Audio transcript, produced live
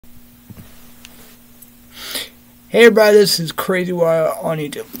Hey everybody, this is Crazy Wire on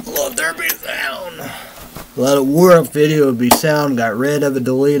YouTube. Love there be sound. Let it work. Video would be sound. Got rid of it,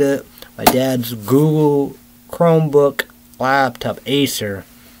 deleted it. My dad's Google Chromebook laptop Acer.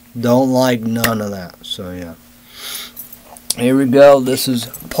 Don't like none of that. So yeah. Here we go. This is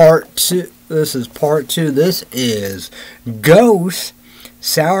part two. This is Ghost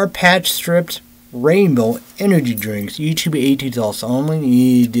Sour Patch Strips Rainbow Energy Drinks. YouTube 18 also only.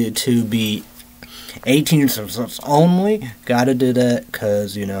 Need to be 18 only. Gotta do that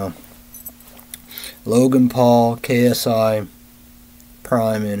because, you know, Logan Paul, KSI,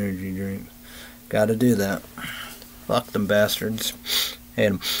 Prime Energy Drink. Gotta do that. Fuck them bastards. Hate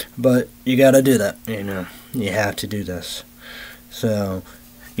them. But you gotta do that, you know. You have to do this. So,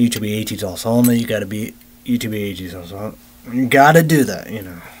 YouTube 18 also only. You gotta be YouTube 18 also. You gotta do that, you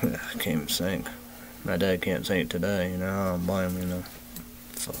know. I can't even sing. My dad can't sing it today, you know. I don't blame him, you know.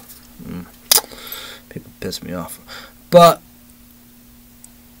 So, people piss me off. But,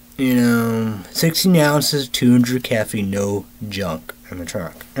 you know, 16 ounces, 200 caffeine, no junk in the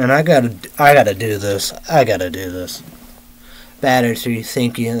trunk. And I gotta do this. I gotta do this. Battery,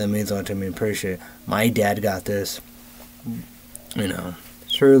 thank you. That means a lot to me. Appreciate it. My dad got this. You know,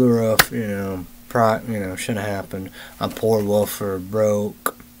 through the roof. You know, shouldn't have happened. I'm poor wolfer,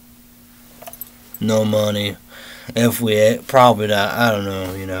 broke, no money. If we probably not, I don't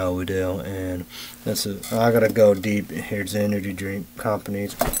know. You know how we do. And I gotta go deep. Here's the energy drink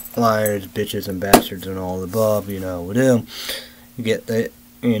companies, liars, bitches, and bastards, and all the above. You know we do. You get that.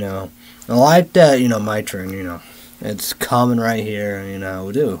 You know, I like that. You know, my turn. You know, it's coming right here. You know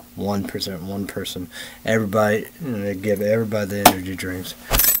we do. 1%, one person. Everybody. You know, they give everybody the energy drinks,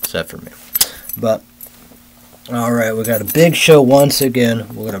 except for me. But all right, we got a big show once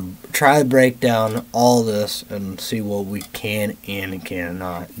again. We're gonna try to break down all this and see what we can and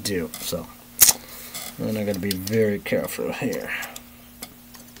cannot do. So. And I gotta be very careful here.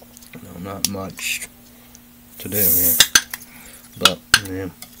 No, not much to do here. But, yeah.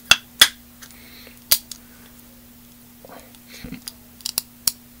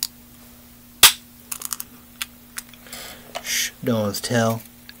 Shh, don't tell.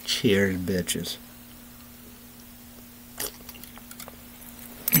 Cheers, bitches.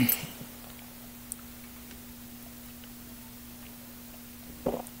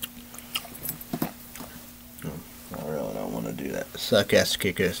 Suck-ass,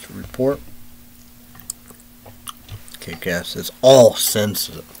 kick-ass report. Kick-ass is all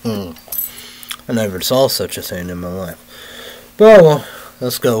sensitive. I never saw such a thing in my life. But, well,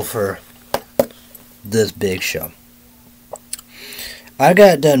 let's go for this big show. I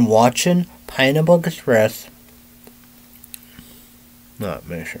got done watching Pineapple Express. Not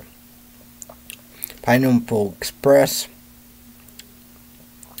make sure. Pineapple Express.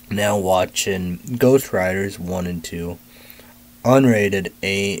 Now watching Ghost Riders 1 and 2. Unrated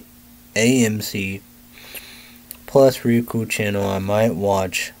AMC plus Riku channel. I might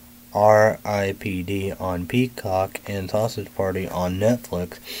watch RIPD on Peacock and Sausage Party on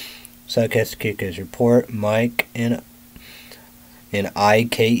Netflix. Suck-ass Kick-ass report. Mike and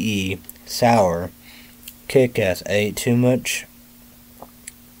IKE sour. Kick-ass ate too much.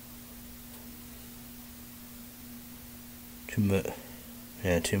 Too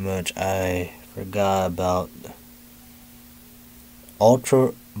much. I forgot about.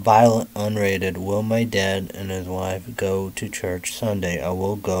 Ultra violent unrated. Will my dad and his wife go to church Sunday? I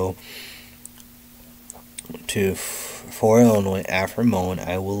will go to for Illinois after mowing.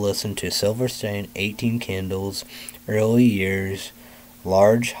 I will listen to Silverstein, 18 Candles, Early Years,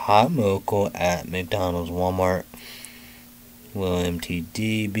 Large Hot Mocha at McDonald's, Walmart. Will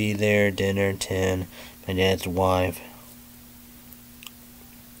MTD be there? Dinner 10. My dad's wife.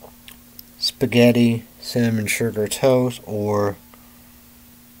 Spaghetti, cinnamon sugar toast, or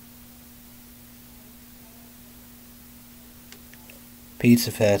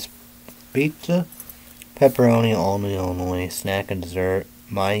Pizza Fest Pizza, pepperoni only, Illinois, snack and dessert,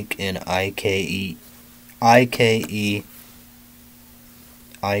 Mike and IKE, okay,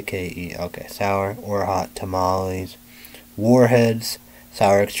 sour or hot tamales, Warheads,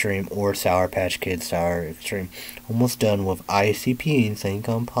 Sour Extreme, or Sour Patch Kids, Sour Extreme. Almost done with ICP and St.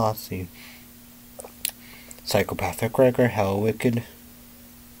 Gum Posse. Psychopathic Wrecker, Hell Wicked,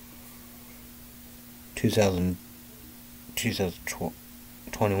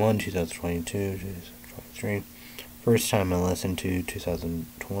 2021, 2022, 2023. First time I listened to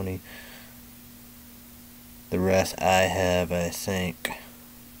 2020. The rest I have, I think.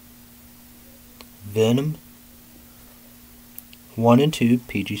 Venom 1 and 2,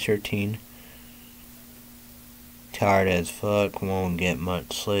 PG-13. Tired as fuck, won't get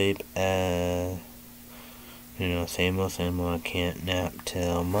much sleep. same old, I can't nap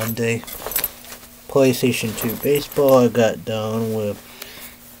till Monday. PlayStation 2 baseball, I got done with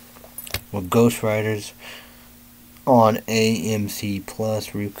Ghost Riders on AMC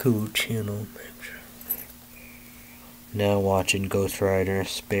Plus Roku channel. Now watching Ghost Rider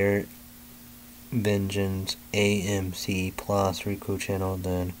Spirit Vengeance AMC Plus Roku channel,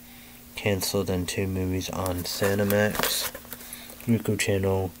 then canceled in 2 movies on Cinemax. Roku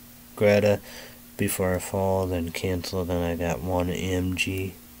channel Greta Before I Fall, then canceled, then I got one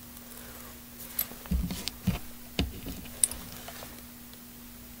MGM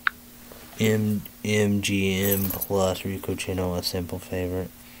Plus Roku channel, A Simple Favorite,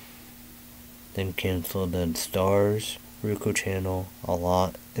 then canceled, then Stars Roku channel, A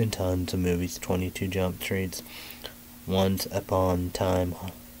Lot and Tons of Movies, 22 Jump Streets, Once Upon a Time,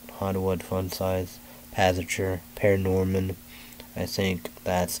 Hollywood Fun Size, Passenger, Paranorman. I think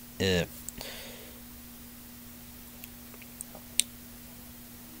that's it.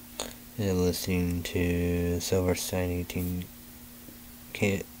 And listening to Silverstein 18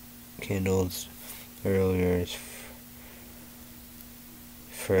 Candles earlier is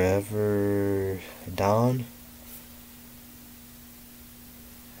Forever Dawn.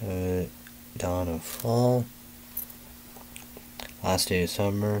 Dawn of Fall. Last Day of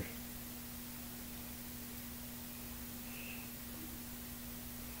Summer.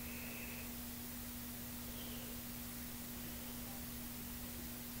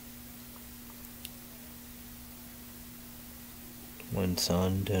 When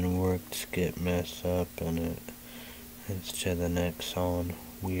sun didn't work, to get messed up, and it's to the next song,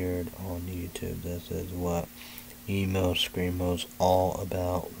 Weird on YouTube. This is what Emo Screamo's all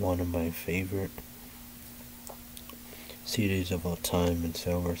about. One of my favorite CDs of all time in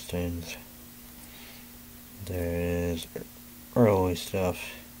Silverstein's. There is early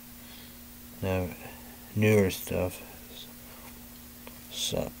stuff, now newer stuff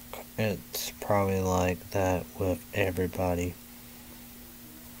suck. It's probably like that with everybody.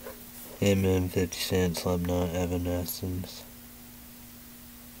 Eminem, 50 Cent, Slipknot, Evanescence.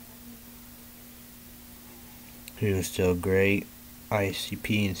 He was still great.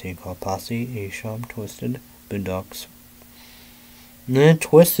 ICP, Insane Clown Posse, Asham, Twisted, Boondocks.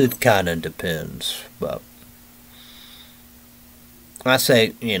 Twisted kinda depends, but I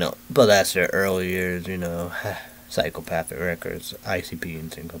say, but that's their early years, Psychopathic Records, ICP,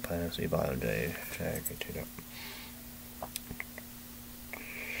 Insane Clown Posse, Violent J,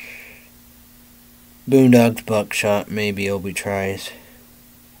 Boondocks, Buckshot, maybe Obi Tries,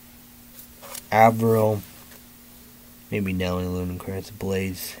 Avril, maybe Nelly Ludacris,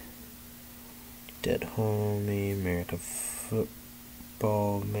 Blaze, Dead Homie, American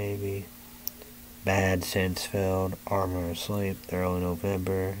Football, maybe, Bad Sensfeld, Armor Asleep, Early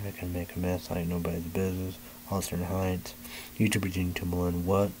November, I Can Make a Mess Like Nobody's Business, Austin Heights, YouTube Virginia Timberland,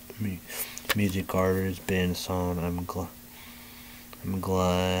 What, Music Artist, Ben Song, I'm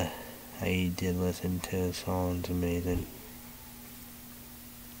glad I did listen to the song's amazing.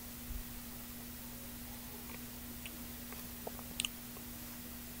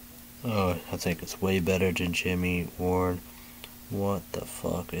 Oh, I think it's way better than Jimmy Ward. What the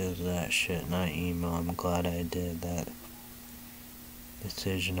fuck is that shit? Not emo. I'm glad I did that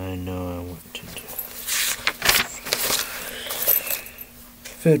decision. I know I want to do.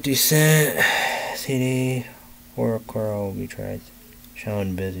 50 Cent CD. Horrorcore will be tried.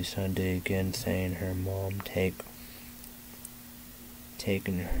 Sean Busy Sunday again, saying her mom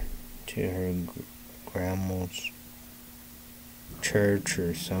taking her to her grandma's church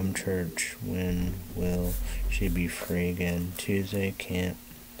or some church. When will she be free again? Tuesday can't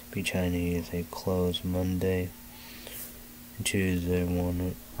be Chinese. They close Monday. Tuesday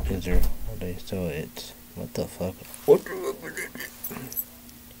one is their holiday, so it's what the fuck? What?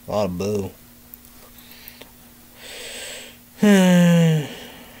 A lot of boo.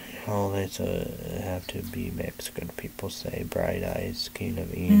 Holidays have to be Mexican. People say Bright Eyes, King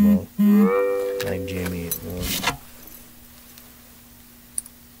of Emo, like Jimmy was.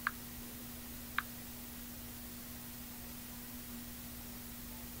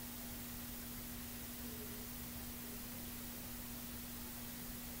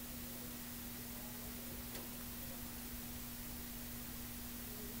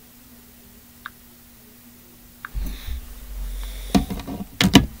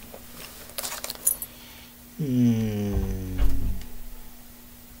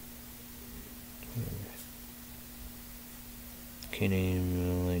 Can't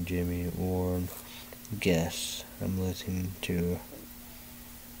even like Jimmy Ward. Guess I'm listening to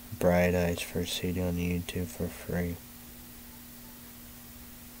Bright Eyes first CD on YouTube for free.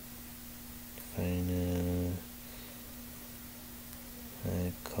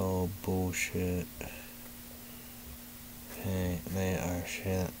 all bullshit. Hey, they are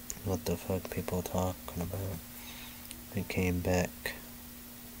shit. What the fuck people talking about? They came back.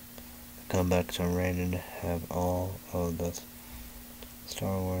 The comebacks are rated to have all of the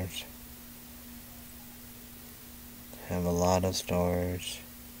Star Wars. Have a lot of stars.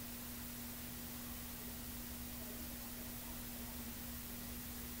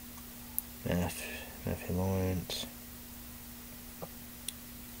 Matthew Lawrence.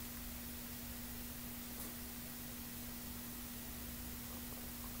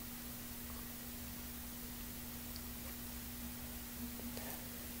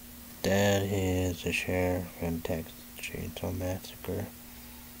 Dad is the sheriff in Texas Chainsaw Massacre.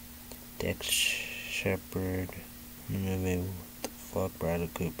 Dex Shepard. Movie, what the fuck, Bradley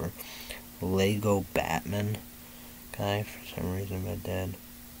Cooper. Lego Batman guy, for some reason, my dad.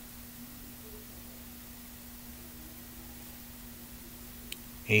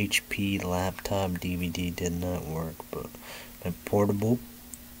 HP laptop DVD did not work, but my portable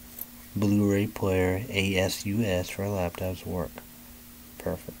Blu-ray player ASUS for laptops work.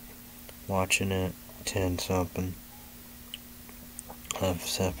 Perfect. Watching it, 10 something.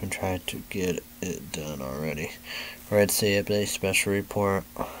 I've been trying to get it done already. Red Sea Update Special Report.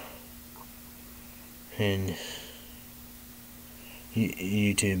 And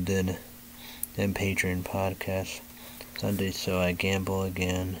YouTube did then Patreon podcast Sunday, so I gamble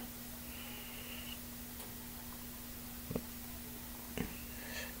again. I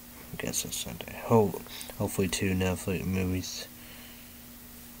guess it's Sunday. Hopefully 2 Netflix movies.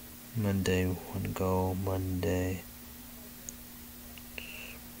 Monday 1 go, Monday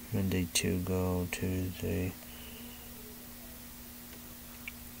 2 go, Tuesday.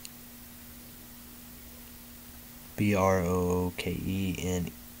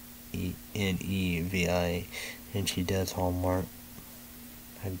 BROOKENEVI, and she does Hallmark.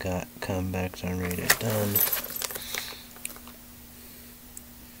 I got comebacks unrated done.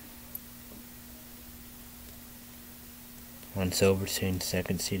 On Silverstein's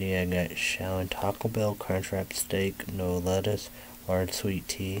second CD, I got Shaolin Taco Bell, Crunchwrap Steak, no lettuce, large sweet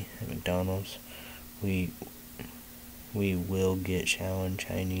tea at McDonald's. We will get Shaolin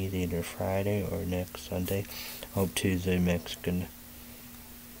Chinese either Friday or next Sunday. Hope Tuesday Mexican.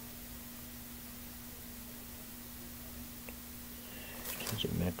 Tuesday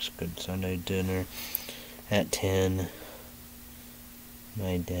Mexican, Sunday dinner at 10.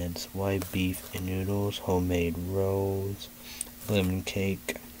 My dad's white beef and noodles, homemade rolls, lemon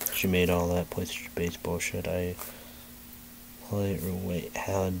cake. She made all that PlayStation-based bullshit. How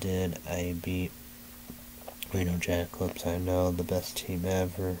did I beat Reno Jackalopes? I know, the best team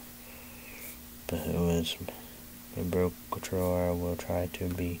ever. But it was my broke controller. I will try to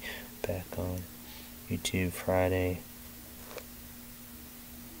be back on YouTube Friday.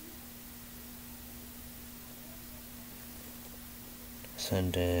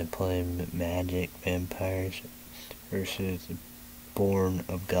 Sunday I play Magic Vampires versus Born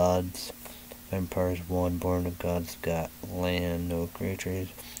of Gods. Vampires 1, Born of Gods got land, no creatures.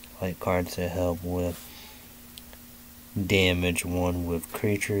 Like cards that help with damage, 1 with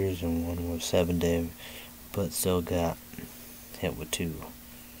creatures and 1 with 7 damage, but still got hit with 2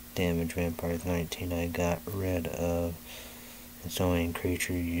 damage. Vampires 19 I got rid of. It's only in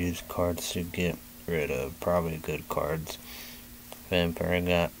creature you use cards to get rid of, probably good cards. Vampire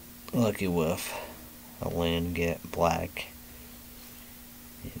got lucky with a land, get black.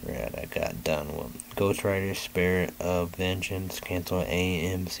 Red I got done with. Ghost Rider Spirit of Vengeance, cancel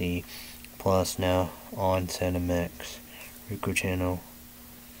AMC Plus, now on Cinemax. Rico Channel.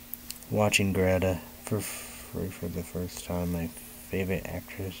 Watching Greta for the first time. My favorite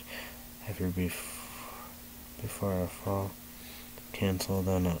actress ever before I fall. Cancel,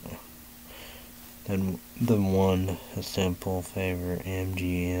 then one, a simple favor,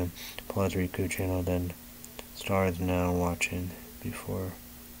 MGM Plus Rico Channel, then Stars Now, watching before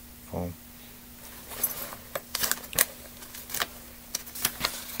fall.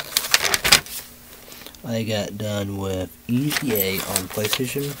 I got done with ETA on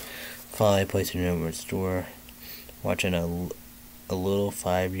PlayStation 5, PlayStation Network Store, watching a little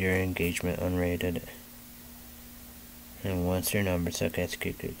 5-year engagement unrated. And what's your number? Success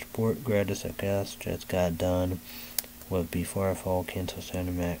Kicker Sport Greta Success just got done with Before I Fall, cancel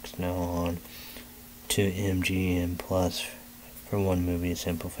Cinemax, now on to MGM Plus for one movie, a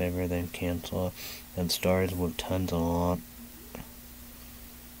simple favor, then cancel. Then Stars with tons of lot.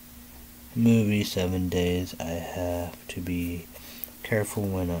 Movie 7 days. I have to be careful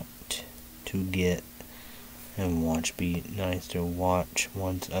when to get and watch. Be nice to watch.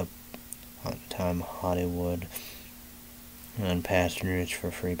 Once up on time Hollywood. And passengers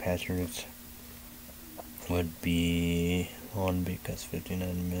for free passengers would be on because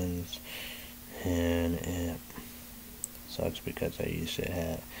 59 minutes, and it sucks because I used to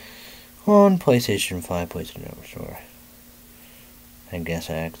have on PlayStation 5, PlayStation Store. I guess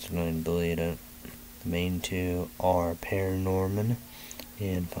I accidentally deleted it. The main two are Paranorman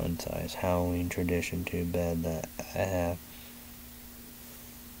and Fun Size. Halloween Tradition, too bad that I have.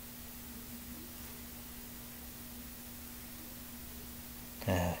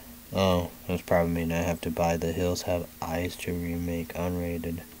 Oh, that's probably mean I have to buy The Hills Have Eyes to remake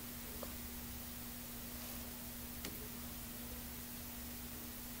unrated.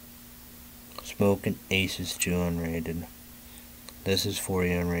 Smoking Aces 2 unrated. This is 40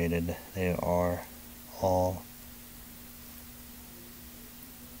 unrated. They are all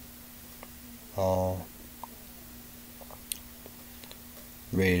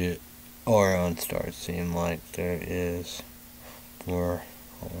rated or on stars. Seem like there is more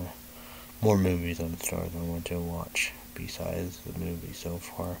movies on stars I want to watch besides the movie so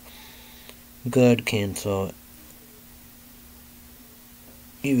far. Good, cancel.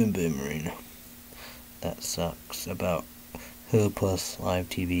 Even Boomerang. That sucks. About Hulu Plus Live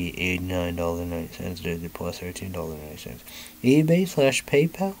TV, $89.90. Disney Plus, $13.90. eBay /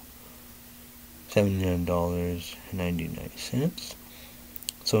 PayPal, $79.99.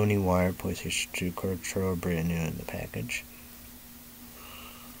 Sony Wired PlayStation 2 controller, brand new in the package.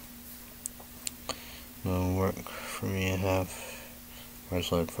 No work for me. I have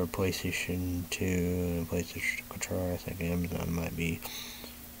wrestled for PlayStation 2 and PlayStation controller. I think Amazon might be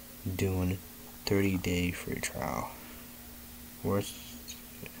doing 30-day free trial. Worst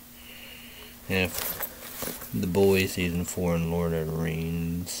if The Boys Season 4 and Lord of the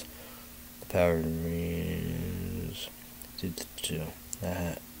Rings, The Power of the Rings, Season 2.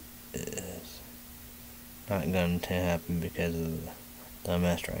 That is not going to happen because of the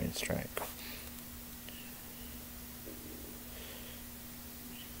dumbass writing strike.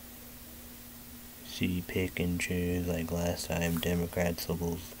 See, pick and choose like last time. Democrats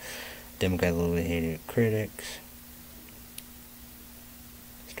literally hated critics.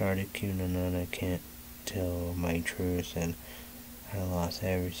 Started QAnon, I can't tell my truth, and I lost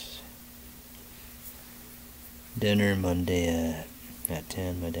every dinner Monday at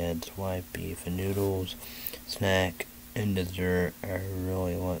 10. My dad's wife, beef and noodles, snack and dessert. I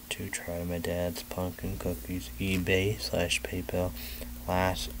really want to try my dad's pumpkin cookies. eBay / PayPal.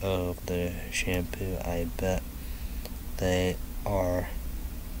 Last of the shampoo. I bet they are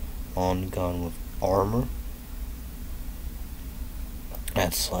on Gone with Armor.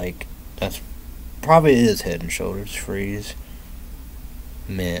 That's probably is Head and Shoulders Freeze.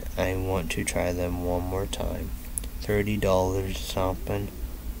 Man, I want to try them one more time. $30 something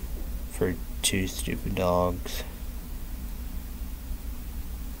for 2 stupid dogs.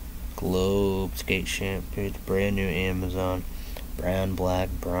 Globe Skate Shampoo, it's brand new Amazon. Brown, black,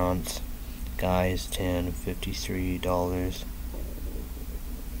 bronze. Guys, $10, $53.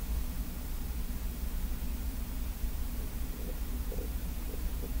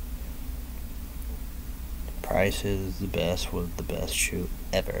 Price is the best with the best shoe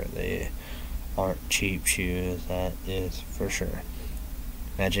ever. They aren't cheap shoes, that is for sure.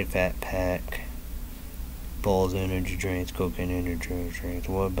 Magic Fat Pack, Balls energy drinks, cocaine energy drinks.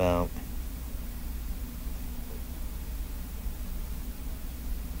 What about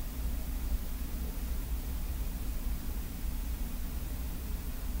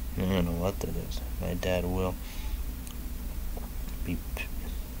I don't know what that is. My dad will be.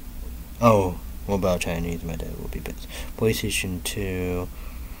 Oh, what about Chinese? My dad will be pissed. PlayStation 2.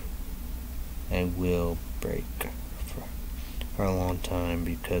 I will break for a long time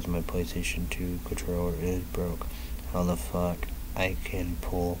because my PlayStation 2 controller is broke. How the fuck I can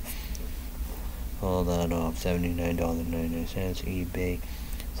pull all that off? $79.99. eBay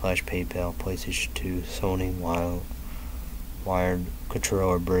 / PayPal. PlayStation 2. Sony wired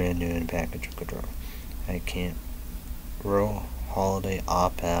controller, brand new in package controller. I can't roll holiday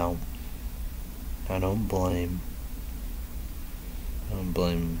opt out. I don't blame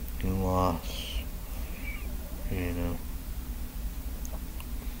you lost, you know.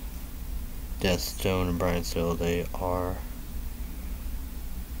 Deathstone and Brian Still, they are,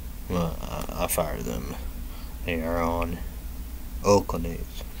 well, I fired them. They are on Oakland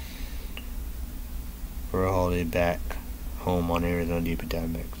A's for a holiday back home on Arizona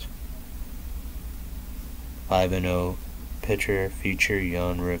Diamondbacks. 5-0 pitcher, future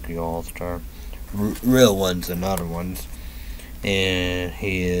young rookie all-star. Real ones and other ones. And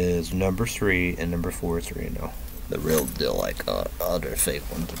he is number 3 and number 4 is 3-0. The real deal, like other fake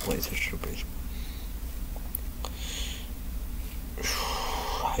ones that plays for stupid.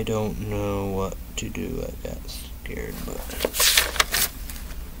 I don't know what to do. I got scared, but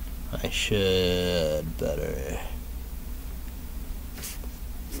I should better.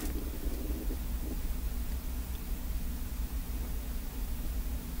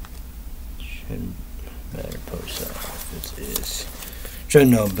 Should better post office is. Should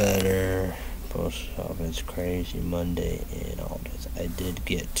know better. Post office crazy Monday and all this. I did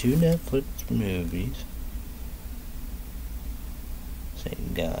get 2 Netflix movies.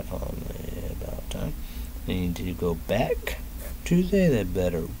 Thank God, finally, about time. I need to go back Tuesday. They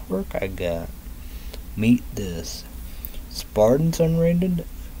better work. I got Meet This. Spartans unrated.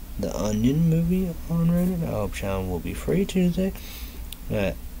 The Onion movie unrated. I hope Sean will be free Tuesday.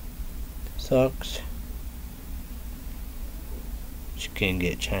 That sucks. She can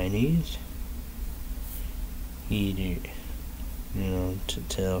get Chinese. Either,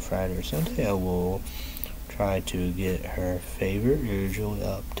 till Friday or Sunday. I will try to get her favorite, usually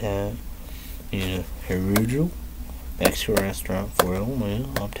uptown, her usual Mexican restaurant,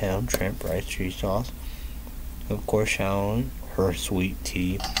 uptown, shrimp, rice, cheese sauce. Of course, showering her sweet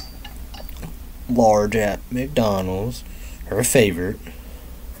tea, large at McDonald's, her favorite.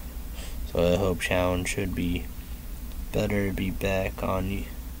 So I hope Shawn should be better be back on you.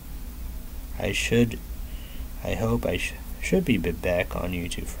 I hope I should be back on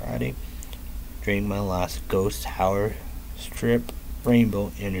YouTube Friday. Drink my last Ghost Tower Strip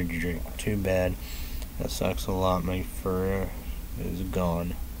Rainbow Energy Drink. Too bad. That sucks a lot. My fur is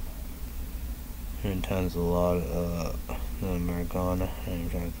gone. And times a lot of them are gone. I'm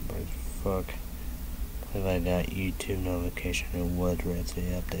trying to fuck. If I got YouTube notification, it was Red City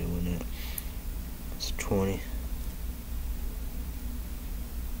update when it's 20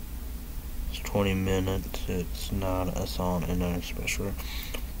 minutes. It's not a song and not a special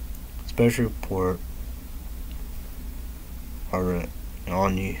report. Alright,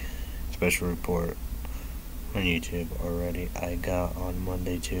 on you. Special report on YouTube already. I got on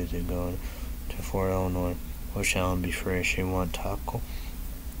Monday, Tuesday going to Fort Illinois. Wish Alan be free. She want taco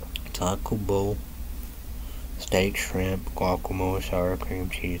bowl, steak, shrimp, guacamole, sour cream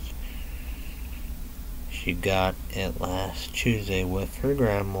cheese. She got it last Tuesday with her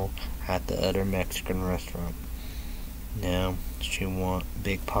grandma at the other Mexican restaurant. Now she want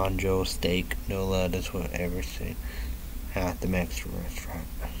big poncho steak, no lettuce, with everything at the Mexican restaurant.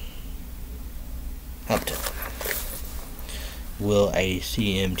 Uptown. Will I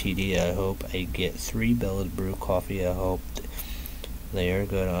see MTD? I hope I get 3 Bella's Brew coffee. I hope they are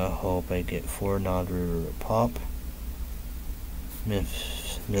good. I hope I get 4 Nodriver Pop.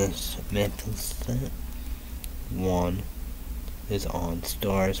 Memphis 1 is on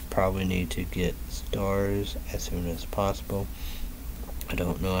Stars. Probably need to get Stars as soon as possible. I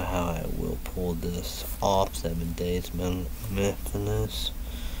don't know how I will pull this off. 7 days. Memphis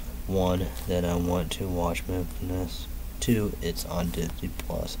 1, that I want to watch. Memphis 2, it's on Disney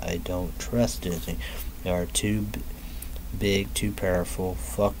Plus. I don't trust Disney. They are too big, too powerful.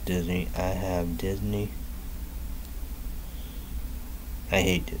 Fuck Disney. I have Disney. I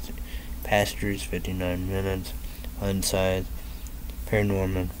hate Disney. Pastures, 59 minutes. Unsized.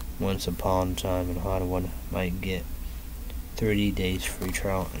 Paranorman, Once Upon a Time in Hollywood. Might get 30 days free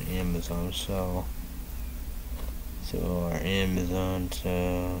trial on Amazon. So our Amazon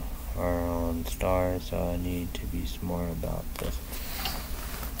are on Stars, so I need to be smart about this.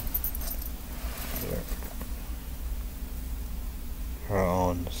 Are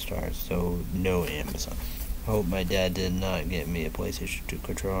on Stars, so no Amazon. I hope my dad did not get me a PlayStation 2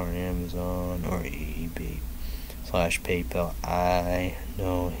 controller on Amazon or eBay/PayPal. I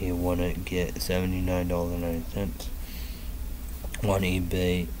know he wouldn't get $79.90 on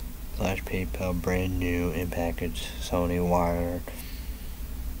eBay/PayPal, brand new in package Sony wired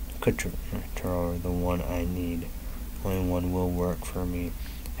controller, the one I need. Only one will work for me.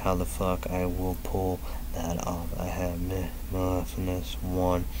 How the fuck I will pull that off? I have Memphis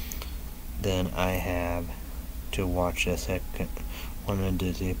 1, then I have to watch the second one on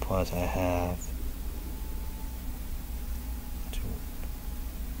Disney Plus. I have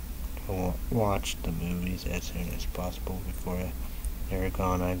to watch the movies as soon as possible before they're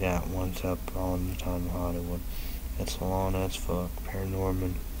gone. I got Once Upon a Time in Hollywood. It's long as fuck.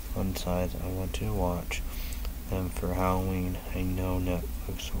 Paranorman, Unsized, I want to watch. And for Halloween, I know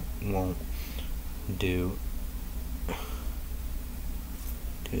Netflix won't do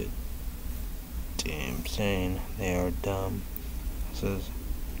good. Damn saying they are dumb. Says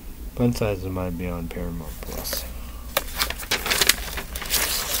Fun Sizes might be on Paramount Plus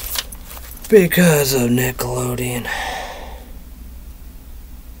because of Nickelodeon.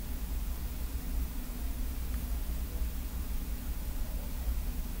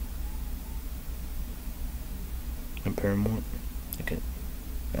 Paramount. Okay.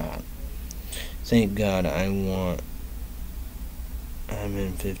 Thank God I'm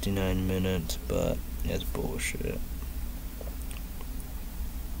in 59 minutes, but that's bullshit.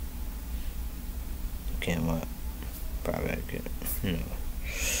 Can't watch. Probably I could,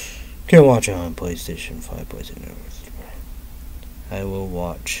 can't watch it on PlayStation 5, PlayStation Network. I will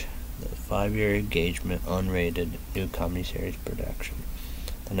watch the 5-Year Engagement unrated new comedy series production.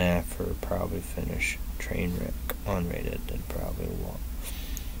 Then after probably finish Trainwreck unrated.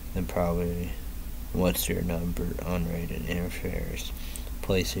 Then probably What's Your Number unrated interferes.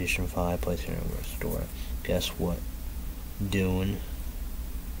 PlayStation 5, PlayStation Network store. Guess what? Doing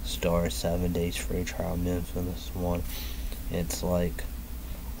Star 7 days free trial Memphis 1. It's like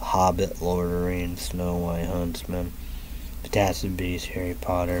Hobbit, Lord of the Rings, Snow White, Huntsman, Fantastic Beasts, Harry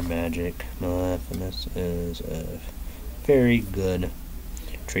Potter, Magic, Maleficent is a very good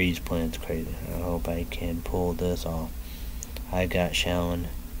trees, plants, crazy. I hope I can pull this off. I got Shallon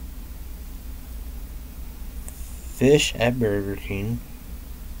fish at Burger King.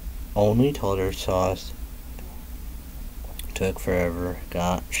 Only tartar sauce. Took forever.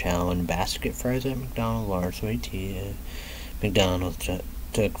 Got Shallon basket fries at McDonald's. Large sweet tea at McDonald's.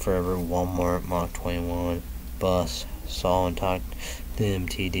 Took forever. Walmart, Mach 21. Bus. Saw and talked to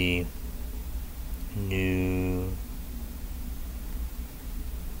MTD. New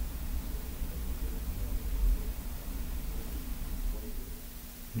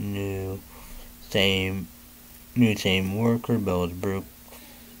same worker. Bell's Brew.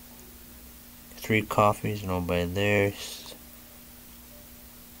 3 coffees. Nobody there.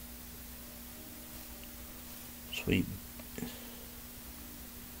 Sweet.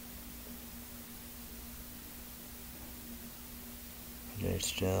 There's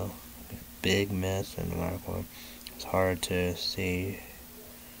still a big mess in the microwave. It's hard to see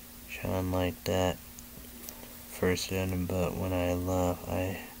Sean like that first in, but when I left,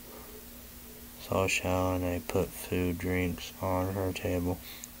 I saw Sean. I put food, drinks on her table.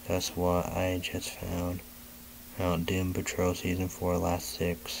 That's what I just found out. Doom Patrol Season 4, last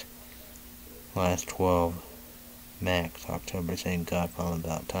 12. Max, October, thank God, finally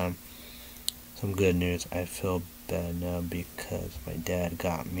about time. Some good news. I feel bad now because my dad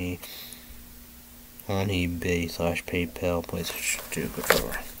got me on eBay/PayPal. Place stupid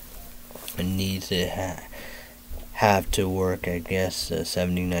door. I need to have to work. I guess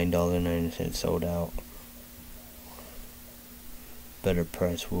 $79.90 sold out. Better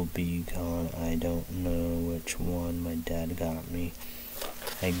price will be gone. I don't know which one my dad got me.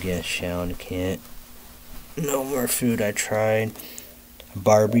 I guess Sean can't. No more food. I tried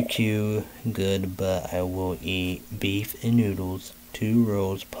barbecue, good, but I will eat beef and noodles, 2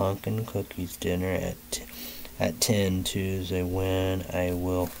 rolls, pumpkin cookies, dinner at 10 Tuesday. When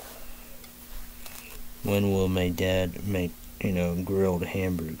will my dad make grilled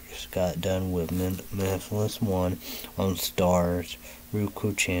hamburgers? Got done with Memphis 1 on Starz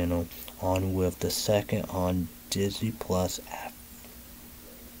Roku channel, on with the second on Disney Plus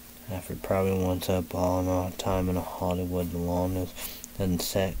after probably Once Upon a Time in Hollywood, the longest, then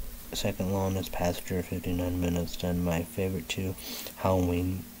second longest passenger, 59 minutes, then my favorite 2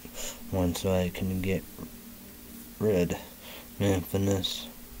 Halloween ones, so I can get rid Memphis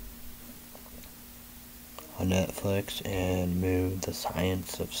on Netflix and move The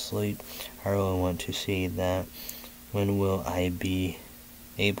Science of Sleep. I really want to see that. When will I be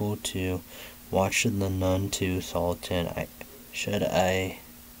able to watch The Nun 2, Saw 10? Should I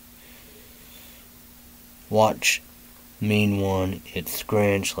watch Mean One? It's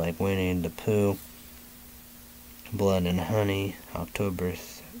Grinch, like Winnie the Pooh. Blood and Honey, October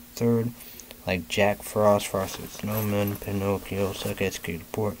 3rd. Like Jack Frost, Frosted Snowman, Pinocchio, Suck Execute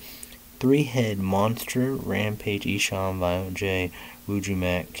Report. 3-Head Monster, Rampage, Eshawn, Violent J, Wuju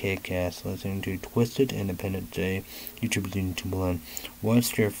Mac, Kick-Ass, listening to Twisted, Independent J, YouTube to Blend.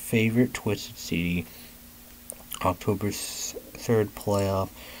 What's your favorite Twisted CD? October 3rd playoff.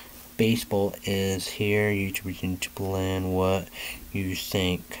 Baseball is here. YouTube to Blend. What you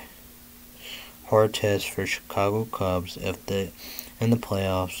think? Hard test for Chicago Cubs if they in the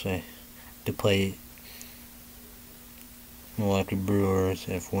playoffs to play Milwaukee Brewers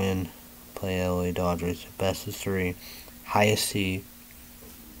if win. Play LA Dodgers. Best of 3. Highest seed.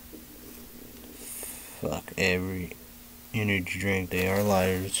 Fuck every energy drink. They are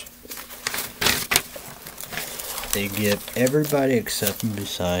liars. They give everybody except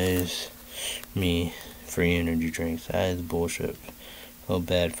besides me free energy drinks. That is bullshit. Feel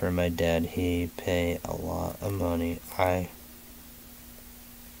bad for my dad. He pay a lot of money.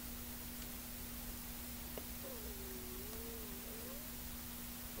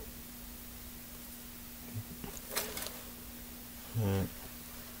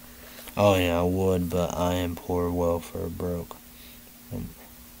 Oh yeah, I would, but I am poor welfare broke.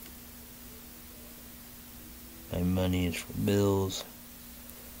 My money is for bills.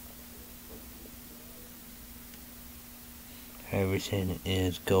 Everything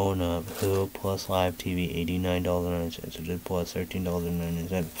is going up. Hulu plus live TV, $89.09. It is plus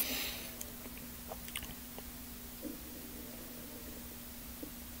 $13.90.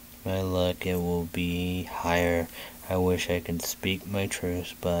 My luck, it will be higher. I wish I could speak my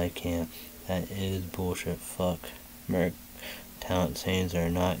truth, but I can't. That is bullshit. Fuck. American talent sayings are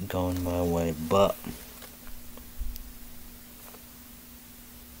not going my way, but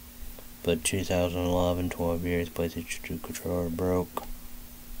 2011, 12 years, PlayStation 2 controller broke.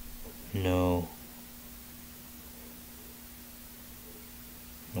 No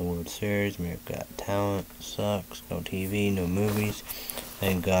World Series, America Got Talent sucks. No TV, no movies.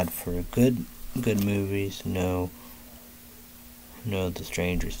 Thank God for good movies. No The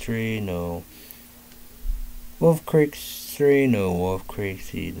Strangers 3. No Wolf Creek 3. No Wolf Creek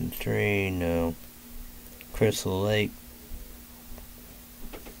Season 3. No Crystal Lake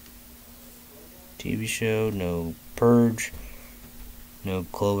TV show. No Purge. No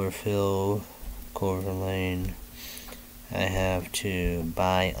Clover Lane. I have to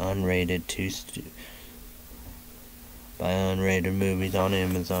buy unrated movies on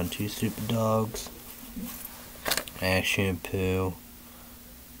Amazon. Two Stupid Dogs. Ash Shampoo.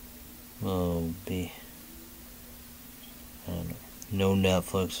 Will be. I don't know. No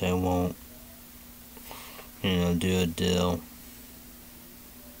Netflix. I won't. Do a deal.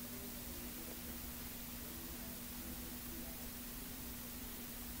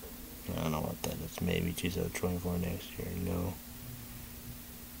 I don't know what that is. Maybe 2024 next year. No.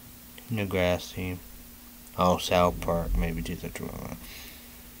 Degrassi. Oh, South Park. Maybe 2024.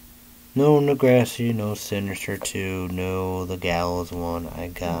 No Degrassi. No Sinister 2. No The Gallows 1. I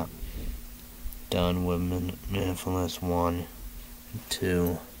got done with Infamous 1 and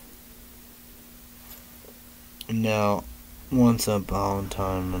 2. Now, Once Upon a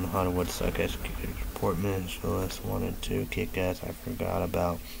Time in Hollywood suck ass Report List 1 and 2. Kick Ass. I forgot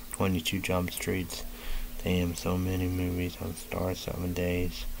about 22 Jump Streets. Damn, so many movies on Star. 7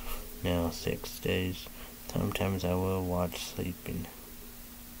 days. Now 6 days. Sometimes I will watch Sleeping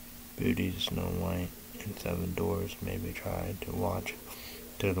Beauty, Snow White, and 7 Doors. Maybe try to watch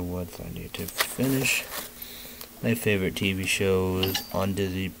To the Woods. I need to finish my favorite TV shows on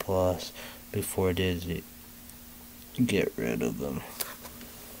Disney Plus before Disney get rid of them.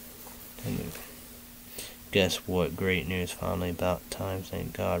 And guess what? Great news finally, about time.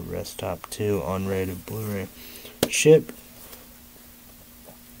 Thank God. Rest Stop 2 unrated Blu-ray ship.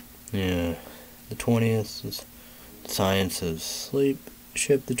 Yeah, the 20th is Science of Sleep.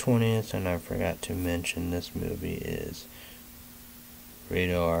 Ship the 20th, and I forgot to mention this movie is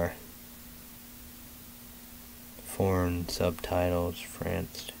rated R. Foreign subtitles,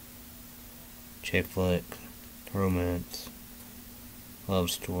 France. Chick flick, romance,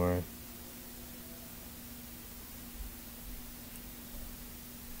 love story.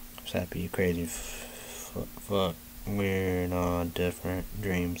 Sappy, crazy, fuck, weird, different,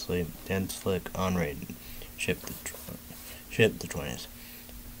 dream, sleep, dense, flick, unrated. Ship the 20th.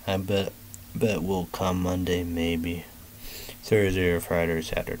 I bet will come Monday, maybe Thursday or Friday or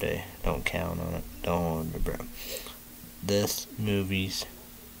Saturday. Don't count on it. Don't worry, bro. This movies.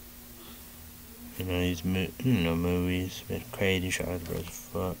 These movies. Been crazy. Charles Bros.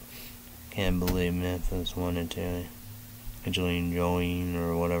 Fuck. Can't believe Memphis 1 and 2. Angelina Jolie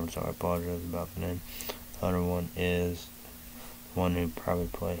or whatever. So I apologize about the name. The other one is one who probably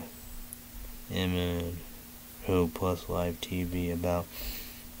played Emma, who plus live TV about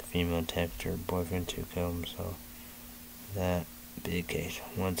the female texture boyfriend to come. So that big case.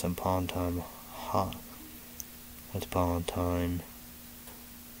 Once upon a time.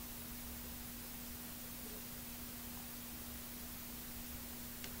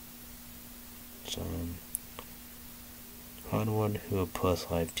 Some Hollywood who plus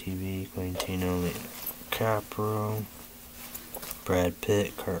live TV. Quintino Capro, Brad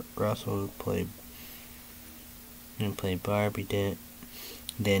Pitt, Kurt Russell played Barbie.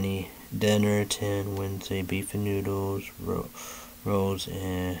 Denny Dennerton, Wednesday beef and noodles, rolls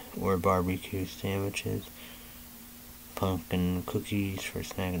or barbecue sandwiches, pumpkin cookies for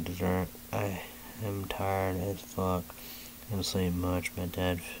snack and dessert. I am tired as fuck. I don't sleep much. My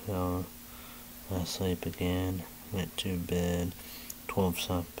dad fell asleep again. Went to bed 12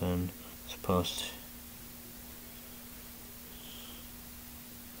 something. Supposed to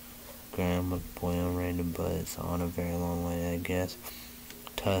Graham with boy unrated, but it's on a very long way, I guess.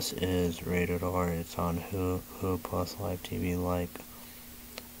 Tuss is rated R. It's on Hulu plus live TV like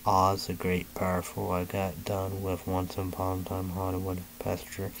Oz the Great Powerful. I got done with Once Upon a Time Hollywood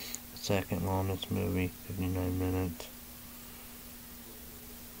Passenger, the second longest movie, 59 minutes.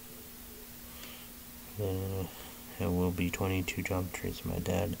 Then it will be 22 Jump Streets. My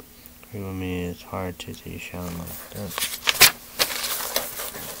dad agreed with me. It's hard to see Sean like that.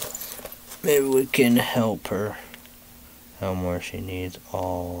 Maybe we can help her how more she needs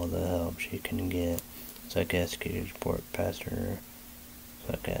all the help she can get. So I guess Kitty Sport Passenger.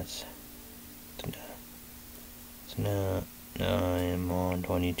 So I guess now I am on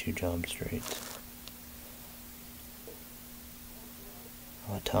 22 Jump Streets.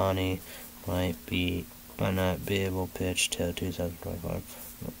 Otani might not be able to pitch till 2025.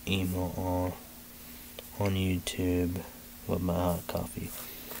 Email on YouTube with my hot coffee.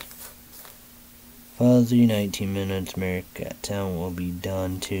 Fuzzy 19 minutes. America Got Talent will be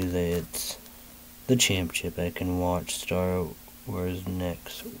done Tuesday. It's the championship. I can watch Star Wars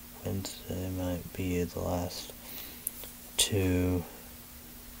next Wednesday. Might be the last two.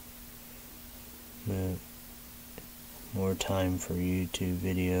 More time for YouTube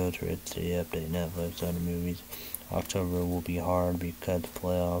videos, Red City Update, Netflix, other movies. October will be hard because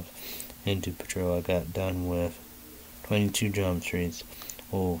playoffs into Patrol. I got done with 22 Jump Streets.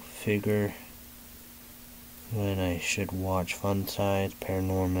 We'll figure when I should watch Fun Size,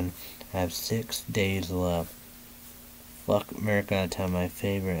 Paranorman. I have 6 days left. Fuck America Got Talent, my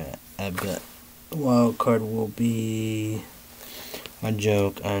favorite. I bet wild card will be a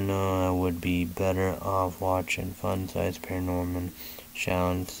joke. I know I would be better off watching Fun Size Paranorman.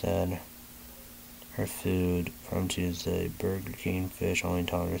 Sharon said her food from Tuesday: Burger King, fish, only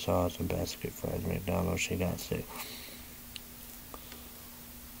tartar sauce, and basket fries. McDonald's, she got sick.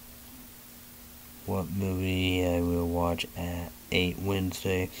 What movie I will watch at 8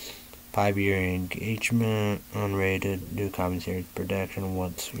 Wednesday? 5-year engagement, unrated, new comedy series production.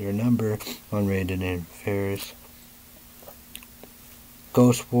 What's your number? Unrated in Ferris.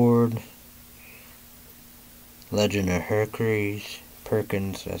 Ghost Ward, Legend of Hercules,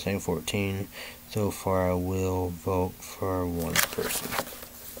 Perkins, I think 14. So far I will vote for one person.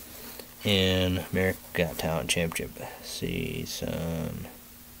 And America Got Talent Championship season.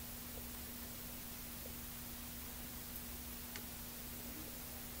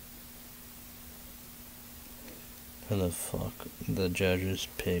 Who the fuck? The judges'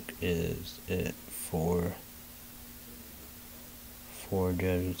 pick is it for 4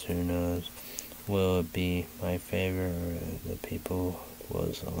 judges, who knows? Will it be my favorite or the people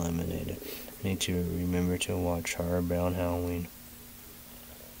was eliminated? I need to remember to watch Horror Bound Halloween.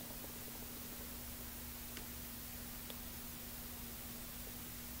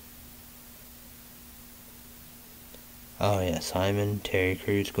 Oh yeah, Simon, Terry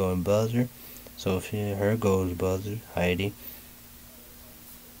Crews going buzzer. Sophia, her goes buzzer. Heidi.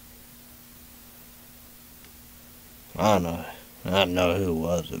 I don't know who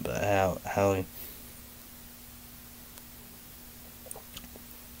was it, but Hallie.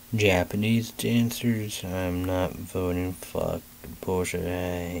 Japanese dancers, I'm not voting. Fuck bullshit.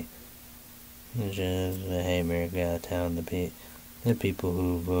 Hey, hey, America Got Talent. The people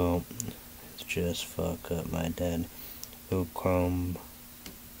who vote just fuck up my dad. Who Chrome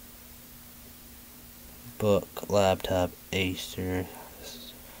book, laptop, Acer.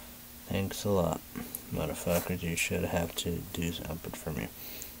 Thanks a lot. Motherfuckers, you should have to do something for me.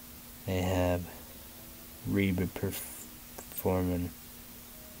 They have Reba performing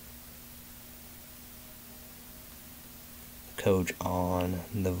Coach on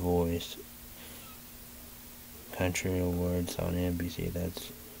The Voice Country Awards on NBC.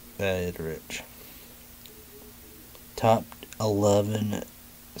 That is rich. Top 11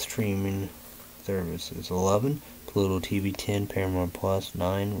 streaming services. 11 Pluto TV, 10 Paramount Plus,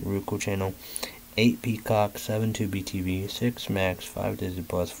 9 Roku Channel, 8 Peacock, 7 Tubi TV, 6 Max, 5 Disney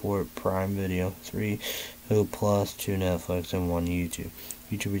Plus, 4 Prime Video, 3 Hulu Plus, 2 Netflix, and 1 YouTube.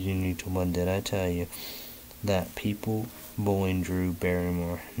 YouTube is unique to one. Did I tell you that people bullying Drew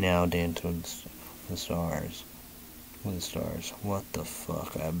Barrymore now dance with the stars? What the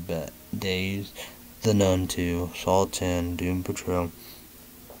fuck? I bet. Days, The Nun 2, Saw 10, Doom Patrol,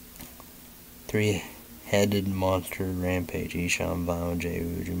 3-Headed Monster Rampage, Eshawn Vaughn, J.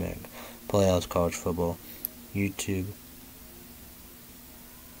 Rudy Mac, Playoffs College Football, YouTube,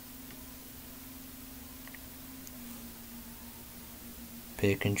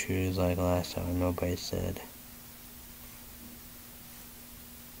 pick and choose like last time. Nobody said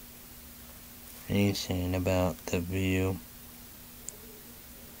anything about the view.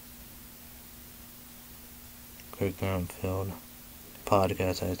 Quick Field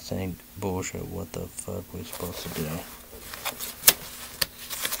podcast. I think bullshit. What the fuck we supposed to do?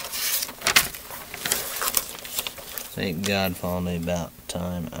 Thank God, finally about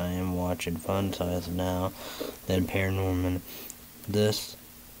time. I am watching Fun Size now, then Paranorman. This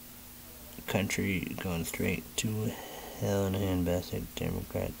country going straight to hell in a handbasket.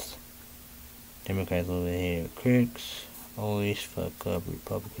 Democrats over here. Critics always fuck up.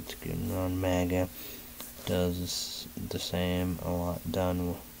 Republicans getting on MAGA. Does the same. A lot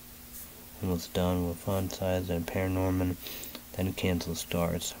was done with Fun Size and Paranorman. Then cancel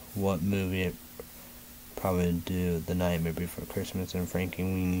starts. What movie? Probably do The Nightmare Before Christmas and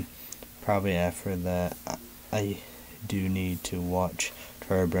Frankenweenie. Probably after that, I do need to watch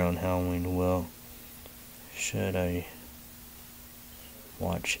Charlie Brown Halloween. Well, should I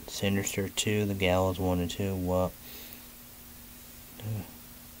watch Sinister 2, The Gallows 1 and 2? What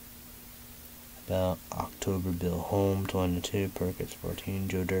about October Bill Holmes 1 and 2, Perkins 14,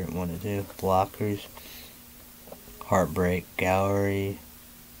 Joe Dirt 1 and 2, Blockers, Heartbreak Gallery.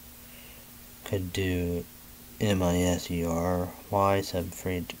 Could do MISERY,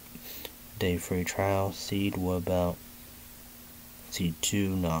 7-day free trial. Seed, what about Seed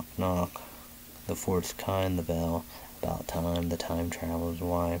 2, Knock Knock, The Fourth Kind, The Bell, About Time, The Time Travelers,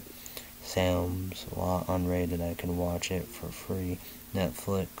 Why, Sounds a lot unrated, I can watch it for free.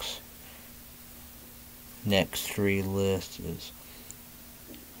 Netflix. Next 3 list is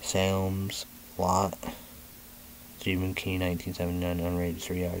Sounds a lot, Stephen King, 1979, unrated,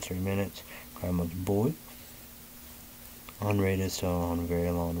 3 hours, 3 minutes. Grandma's Boy, unrated, so on a very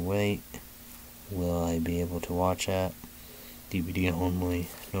long wait. Will I be able to watch that? DVD only,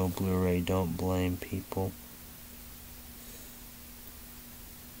 no Blu-ray, don't blame people.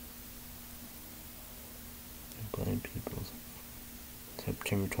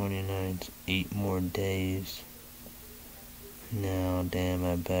 September 29th, 8 more days. Now, damn,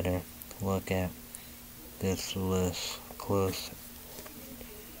 I better look at this list close.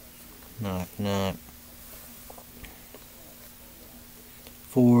 Knock Knock.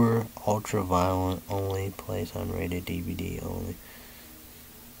 4 ultra-violent only, place unrated, DVD only.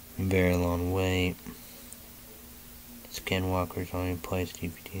 Very long wait. Skinwalkers only, place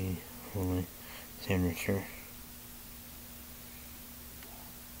DVD only. Sinister.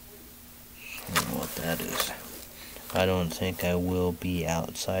 I don't know what that is. I don't think I will be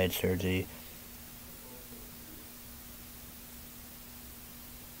outside Thursday.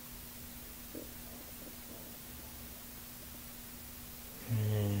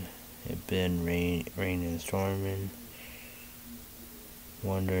 It been rain and storming.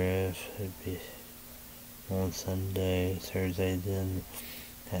 Wonder if it'd be on Sunday, Thursday then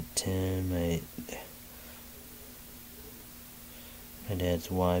at 10. My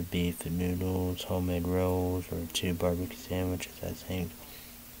dad's white beef and noodles, homemade rolls, or 2 barbecue sandwiches, I think.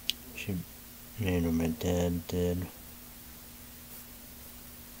 She made or my dad did.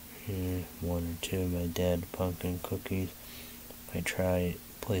 1 or 2 of my dad pumpkin cookies. I try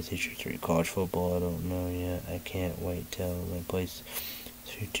PlayStation 3 college football, I don't know yet. I can't wait till my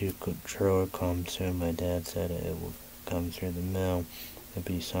PlayStation 2 controller comes soon. My dad said it will come through the mail. It'd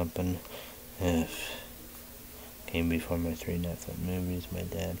be something if came before my 3 Netflix movies. My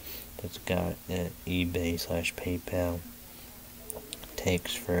dad just got at eBay/PayPal.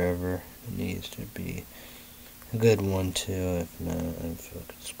 Takes forever. It needs to be a good one too. If not, I'm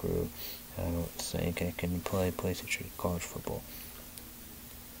fucking screwed. I don't think I can play PlayStation college football.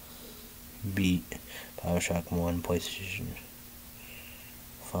 Beat BioShock 1, PlayStation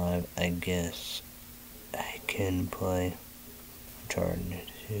 5. I guess I can play Uncharted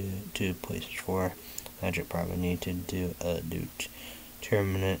 2, PlayStation 4. I should probably need to do a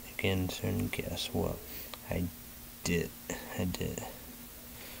tournament again soon. Guess what? I did.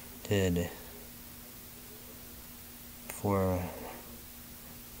 Before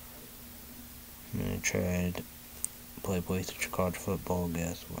I tried to play PlayStation college football.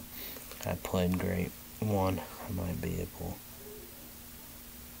 Guess what? I played great. I might be able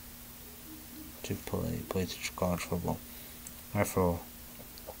to play PlayStation college football. I feel,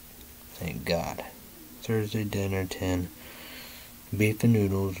 thank God. Thursday dinner 10. Beef and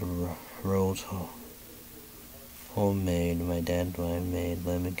noodles, rolls, homemade. My dad's wife made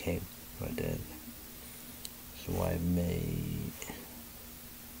lemon cake. My dad's wife made.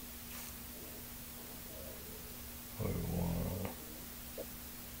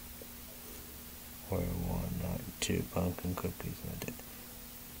 Or 1, not 2 pumpkin cookies. I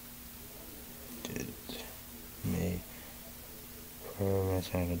did make for my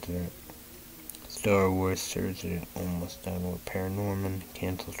second dessert. Star Wars Thursday, almost done with Paranorman.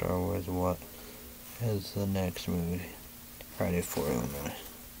 Cancel Star Wars. What is the next movie? Friday 4 Illinois.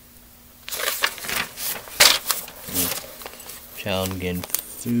 Child getting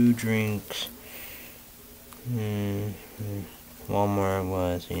food, drinks. Walmart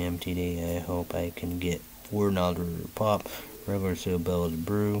was empty. I hope I can get $4 pop. Regular Seal Bell's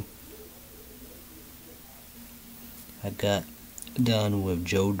Brew. I got done with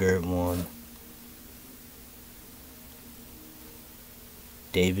Joe Dirt 1.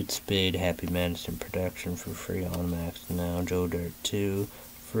 David Spade, Happy Madison production for free on Max now. Joe Dirt 2,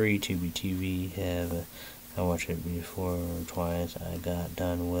 free Tubi TV. I watched it before or twice. I got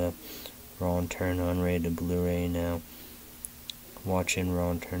done with Wrong Turn on rated Blu-ray now. Watching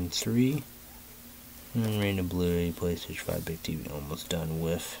Wrong Turn 3. And rated Blu-ray, PlayStation 5, Big TV, almost done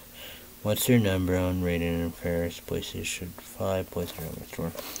with. What's your number on Rated and Ferris? PlayStation 5, PlayStation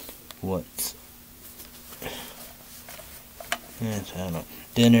Store. What's... Yes, I don't know.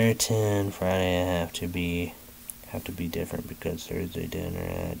 Dinner 10. Friday I have to be different because Thursday dinner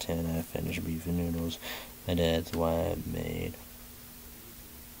at 10 I finished beef and noodles. My dad's why I made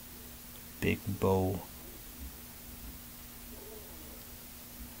big bowl.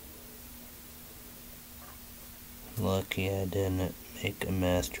 Lucky I didn't make a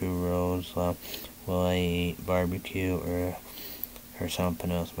mess. 2 rolls. Will I eat barbecue or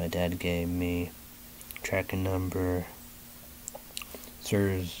something else? My dad gave me tracking number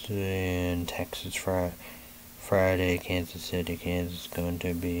Thursday in Texas, Friday, Kansas City, Kansas. Going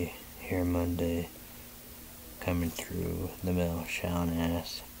to be here Monday. Coming through the mail. Sean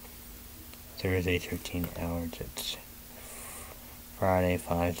asked. Thursday 13 hours. It's Friday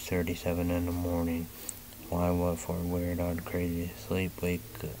 5:37 in the morning. Why, what for, weird, odd, crazy, sleep, wake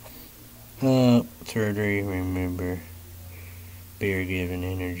up. Surgery, remember, beer given,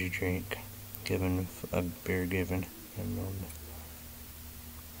 energy drink, given, a beer given,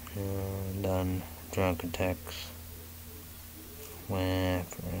 done, drunk attacks, when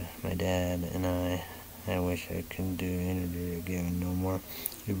after my dad and I wish I could do energy again, no more,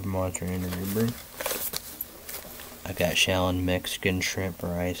 Super Monster energy brew. I got Shallon Mexican shrimp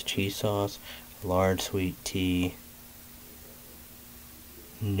rice cheese sauce, large sweet tea,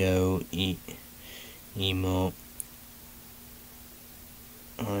 no emo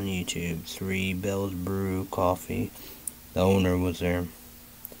on YouTube. 3 Bell's Brew coffee. The owner was there.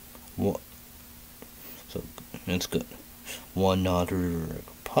 What? So it's good. $1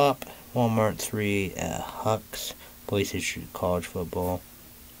 pop. Walmart 3 at Huck's. PlayStation college football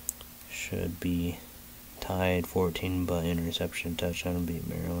should be tied 14, but interception touchdown beat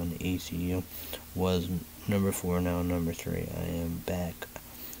Maryland. ECU was number 4, now number 3. I am back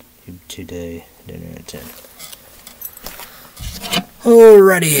today, dinner at 10.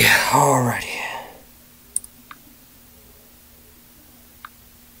 Alrighty.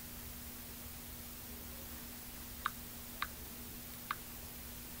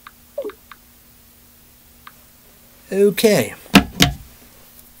 Okay.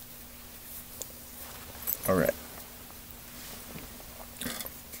 Alright.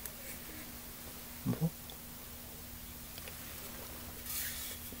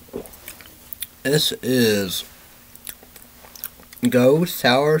 This is Go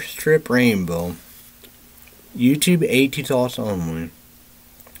Sour Strip Rainbow. YouTube 18 sauce only.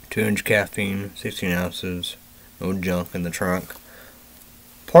 2-inch caffeine, 16 ounces. No junk in the trunk.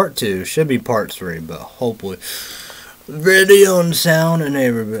 Part 2 should be part 3, but hopefully video and sound and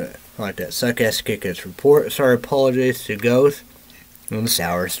everybody like that. Suck ass kick ass report. Sorry, apologies to Ghost on the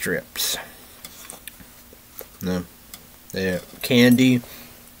sour strips. No. Yeah. Candy.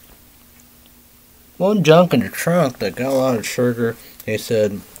 One junk in the trunk that got a lot of sugar, they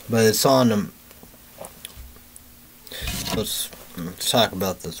said, but it's on them. Let's talk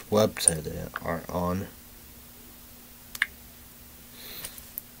about this website they are on.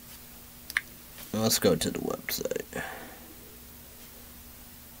 Let's go to the website.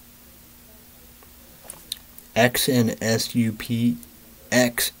 xnsupps.com.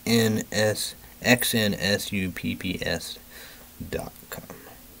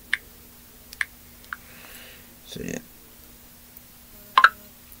 So yeah.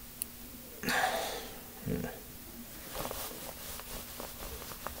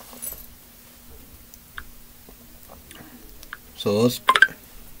 So let's.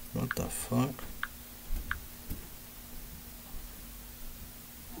 What the fuck?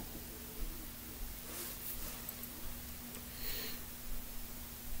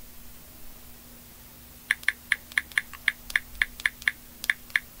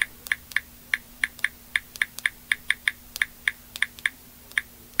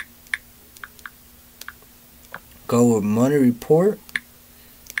 Go with money report.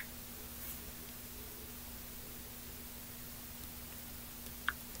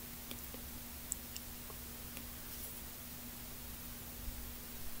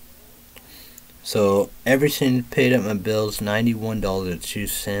 So everything paid up my bills,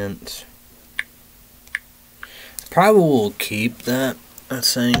 $91.02. Probably will keep that, I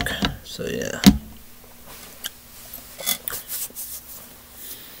think. So yeah.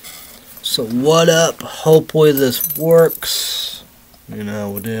 So what up? Hopefully this works. You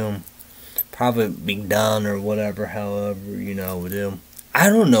know, we'll do. Probably be done or whatever, however, you know, we'll do. I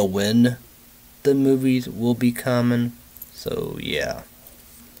don't know when the movies will be coming. So yeah.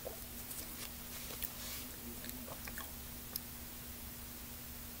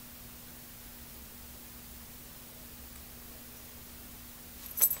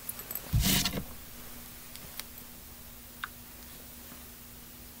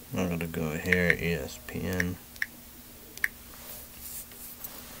 I'm gonna go here, ESPN.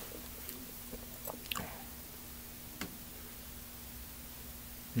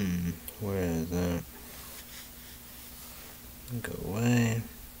 Where is that? Go away.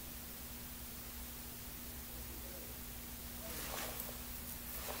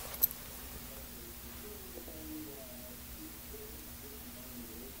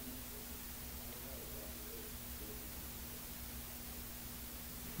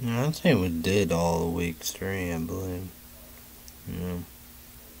 No, I think we did all of week 3, I believe. I'm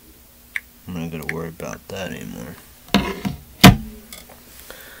not gonna worry about that anymore.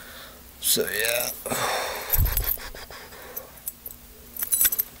 So yeah.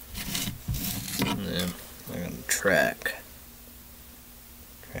 And then I'm gonna track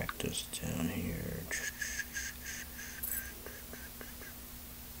this down here.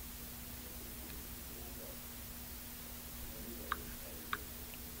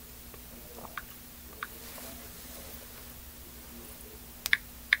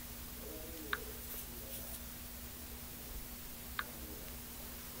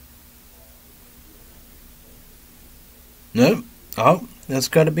 Nope. Oh, that's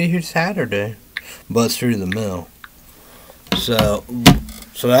got to be here Saturday. But through the mail. So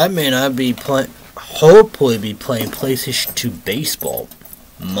that means I'd be hopefully be playing PlayStation 2 baseball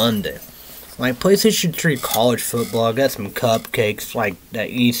Monday. Like PlayStation 3 college football, I got some cupcakes like that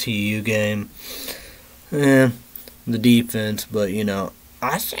ECU game. The defense, but you know,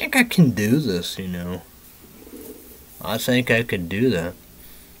 I think I can do this, you know. I think I could do that.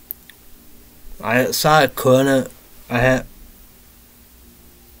 I saw I couldn't. I had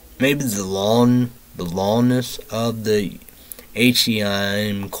maybe the longness of the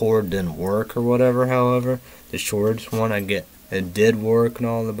HDMI cord didn't work or whatever. However, the shortest one it did work and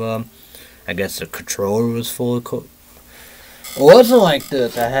all the above. I guess the controller was full of it wasn't like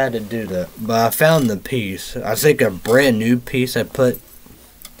this. I had to do that, but I found the piece. I think a brand new piece I put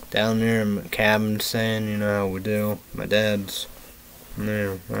down there in my cabin, saying, you know how we do. My dad's in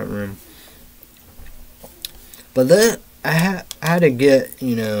there, that room. But then I had to get,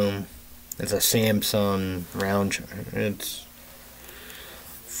 you know, it's a Samsung round. It's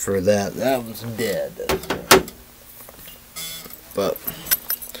for that. That was dead. But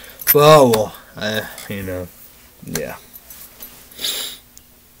well, you know, yeah.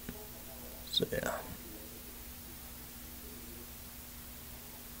 So yeah.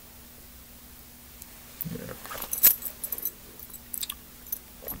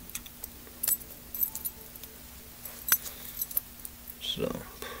 So,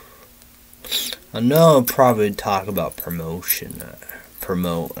 I know I'll probably talk about promote,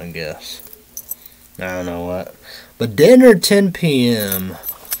 I guess. I don't know what. But dinner 10 p.m.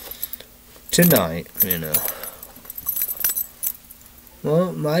 tonight, you know.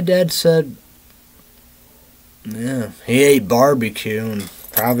 Well, my dad said, yeah, he ate barbecue and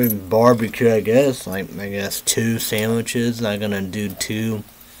probably barbecue, I guess. Like, I guess 2 sandwiches. I'm gonna do 2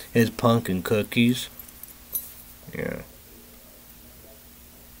 his pumpkin cookies. Yeah.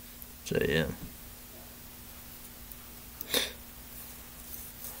 So yeah.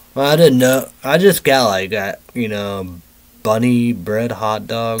 Well, I didn't know. I just got like you know, bunny bread hot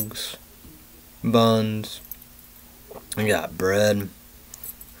dogs, buns. I got bread,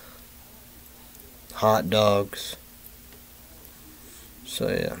 hot dogs. So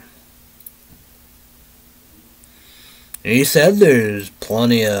yeah. And he said there's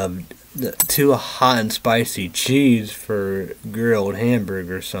plenty of too hot and spicy cheese for grilled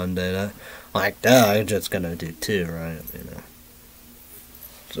hamburger Sunday. Like that, I'm just gonna do 2, right? You know.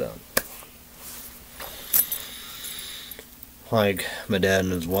 So, like my dad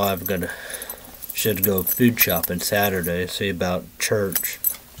and his wife should go food shopping Saturday. See about church.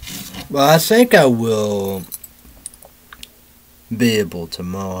 Well, I think I will be able to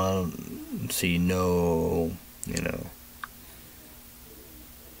mow. I don't see no, you know.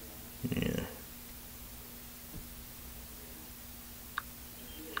 Yeah.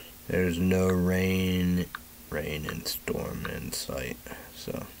 there's no rain and storm in sight.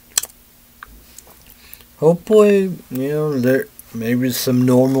 So hopefully, there maybe some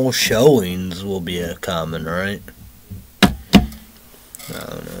normal showings will be coming, right? I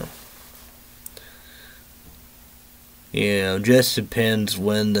don't know. Just depends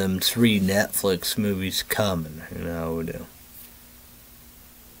when them 3 Netflix movies coming. We do.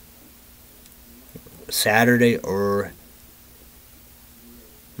 Saturday or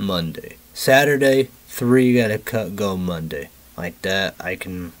Monday. Saturday, 3 gotta go Monday. Like that, I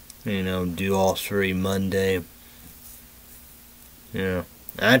can, do all 3 Monday.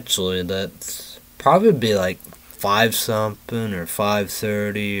 Actually, that's probably be like 5 something or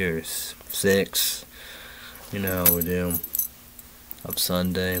 5:30 or 6. We do of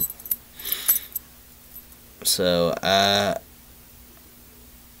Sunday. So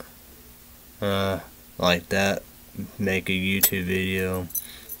like that, make a YouTube video.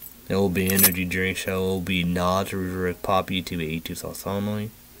 It will be energy drink show. It will be Nas Rick Pop YouTube 82 sauce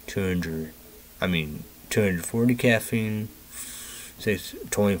only. 240 caffeine.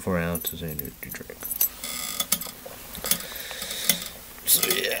 24 ounces energy drink. So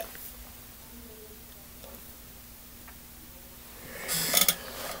yeah.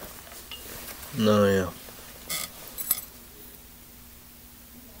 No, yeah.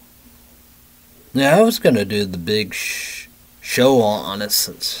 Yeah, I was gonna do the big show on it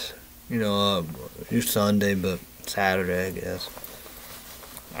since, Sunday, but Saturday, I guess.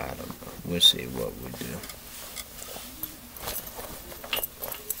 I don't know. We'll see what we do.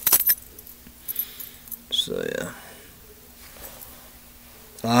 So, yeah.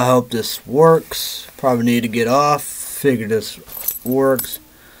 I hope this works. Probably need to get off. Figure this works.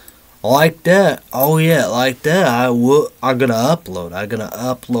 Like that. Oh yeah, like that. I'm gonna upload. I'm gonna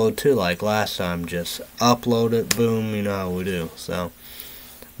upload too, like last time. Just upload it, boom, you know how we do. So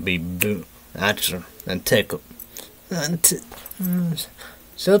be boom. Actually, and take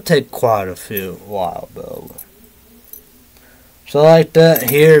still take quite a while though. So like that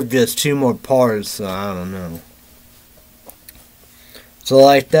here, just 2 more parts, so I don't know. So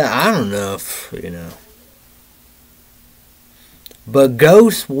like that, I don't know if, But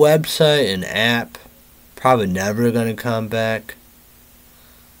Ghost website and app probably never gonna come back.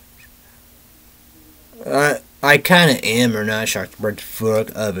 I kind of am or not shocked about the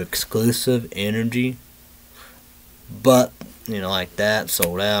fuck of exclusive energy, but like that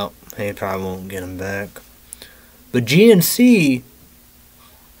sold out. They probably won't get them back. But GNC.com,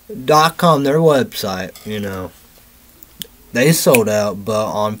 their website, they sold out. But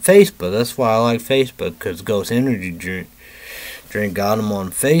on Facebook, that's why I like Facebook, because Ghost Energy Drink got them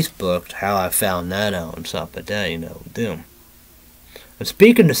on Facebook. How I found that out and stuff like that, them. And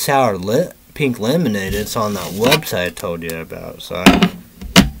speaking of sour pink lemonade, it's on that website I told you about. So,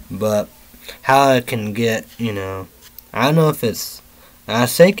 but how I can get, I don't know if it's. I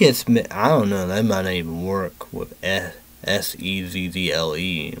think it's. I don't know. They might not even work with SEZZLE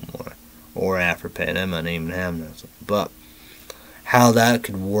anymore, or Afterpay. They might not even have that. But how that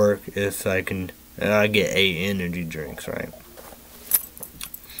could work if I get 8 energy drinks, right?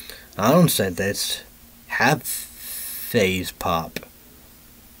 I don't think that's have Phase Pop.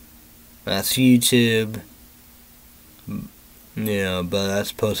 That's YouTube. But that's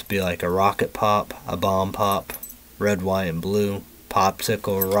supposed to be like a rocket pop, a bomb pop, red, white, and blue,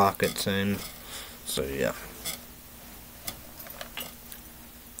 popsicle rockets, and so yeah.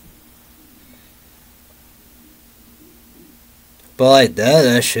 But like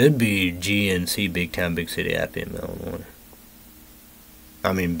that should be GNC, Big Town, Big City, Happy in Illinois.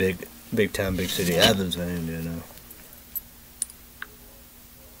 I mean, Big Town, Big City, Evansville,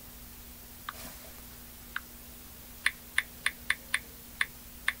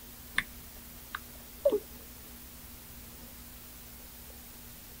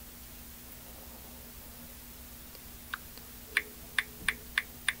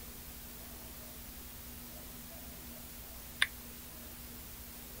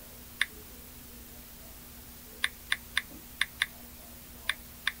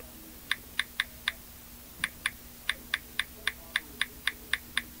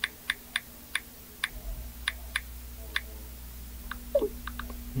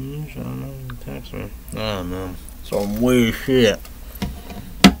 Text me. I don't know. Some weird shit.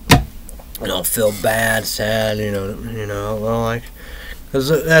 I don't feel bad, sad, well, like, because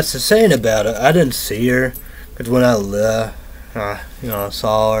that's the saying about it. I didn't see her, because when I left, I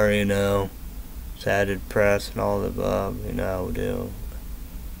saw her, sad, depressed, and all the above, how we do.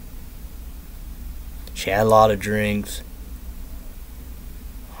 She had a lot of drinks.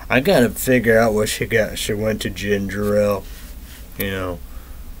 I gotta figure out what she got. She went to ginger ale,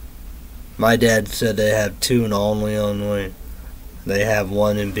 My dad said they have two in Olney, Illinois. They have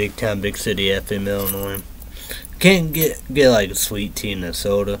one in Big Town, Big City, FM, Illinois. Can't get like a sweet tea and a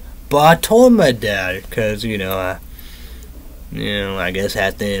soda. But I told my dad, because, I guess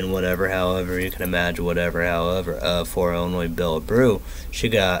at the end, however, you can imagine, however, for Illinois Bella Brew, she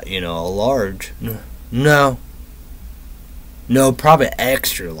got, a large. No, probably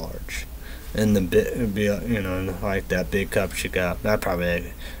extra large. And the big, like that big cup she got. Not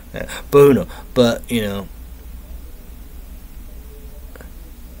probably, but who knows? But, yeah,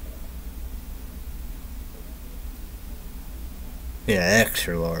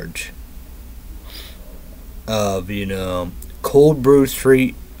 extra large. Of, cold brew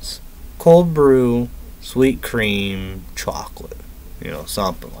sweet cream chocolate.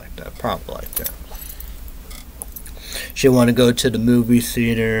 Something like that. Probably like that. She want to go to the movie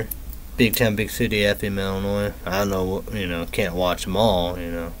theater, Big Town, Big City, FM, Illinois. I don't know, can't watch them all,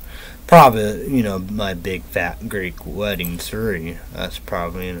 Probably, my Big Fat Greek Wedding 3. That's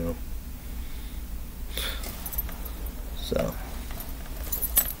probably, So.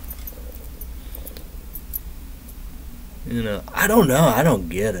 I don't know. I don't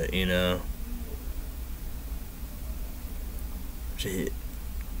get it, Gee,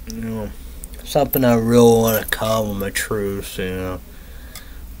 something I really want to call them a truce,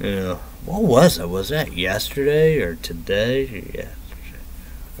 What was it? Was that yesterday or today? Yeah.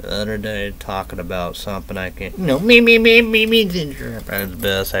 The other day, talking about something I can't, me, that's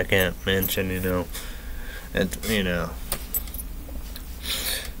best I can't mention, It's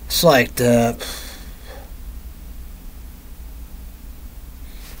like that.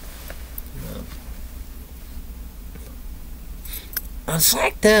 It's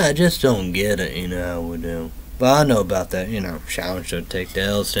like that. I just don't get it, how we do. But I know about that, Challenge to take the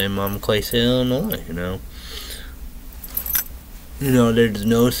L, say Mama Clay, Illinois, There's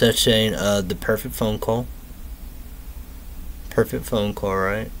no such thing, the perfect phone call. Perfect phone call,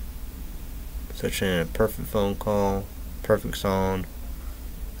 right? Such thing, a perfect phone call, perfect song.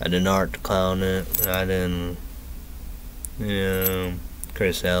 I didn't art to clown it. I didn't,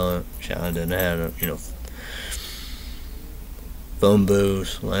 Chris Ellen, Challenge didn't have it, phone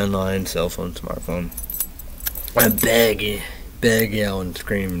booths, landline, cell phone, smartphone. I beg, yell, and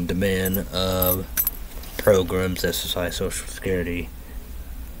scream demand of programs, SSI, Social Security,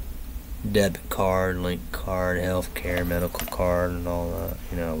 debit card, link card, healthcare, medical card, and all that,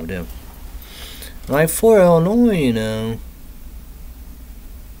 we do. Like for Illinois,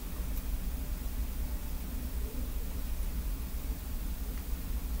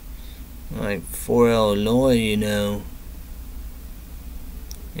 like for Illinois,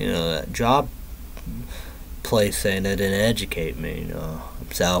 that job place saying that didn't educate me,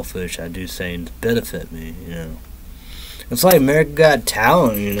 I'm selfish, I do things to benefit me, It's like America Got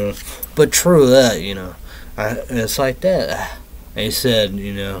Talent, but true that, it's like that. They said,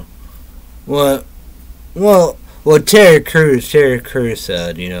 well, Terry Crews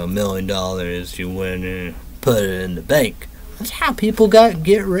said, $1 million you win and put it in the bank. That's how people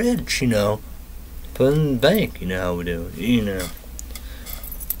get rich, Put it in the bank, how we do,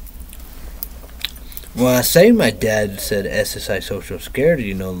 Well, I say my dad said SSI Social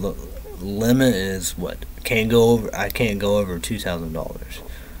Security, the limit is what? I can't go over $2,000.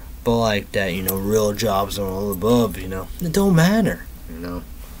 But like that, real jobs are all above, it don't matter,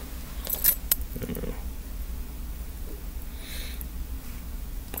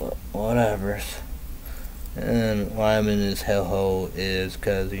 But whatever. And why I'm in this hellhole is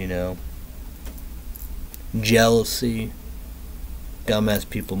because, jealousy, dumbass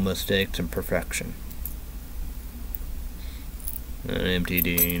people mistakes, and perfection. And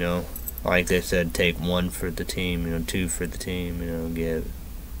MTD, like they said, take one for the team, two for the team, give.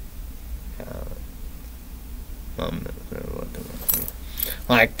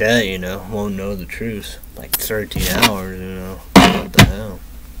 Like that, won't know the truth. Like 13 hours, what the hell?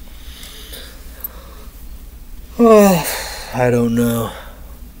 Oh, I don't know.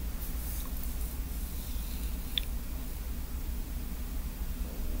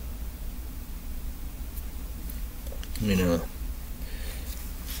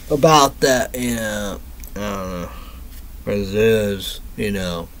 About that, I don't know. As is,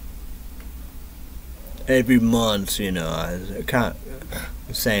 every month, saying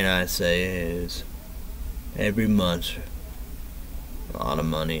I say is every month, a lot of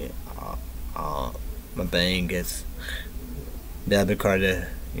money, my bank gets debit card,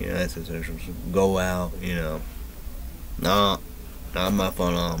 go out, not my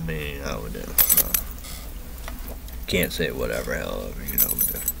phone on me, I would do. Can't say whatever, however, would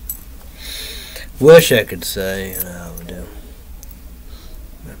do. Wish I could say, I would do.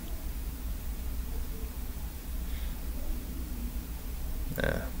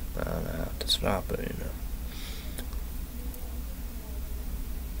 I don't know how to stop it,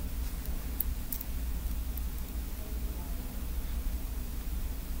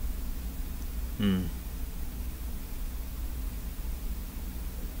 Hmm.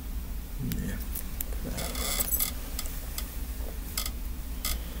 Yeah.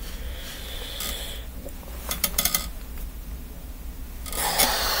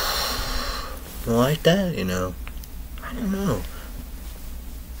 Like that, I don't know.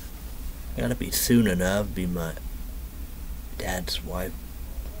 Gotta be soon enough. Be my dad's wife's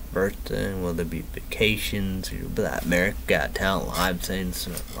birthday. Will there be vacations? Be that America Got Talent live things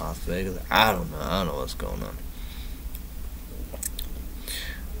in Las Vegas. I don't know. I don't know what's going on.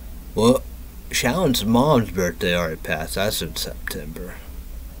 Well, Shallon's mom's birthday already passed. That's in September.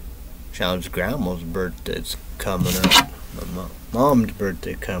 Shallon's grandma's birthday's coming up. My mom's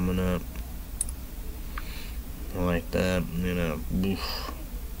birthday coming up. Like that, Oof.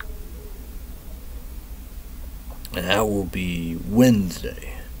 And that will be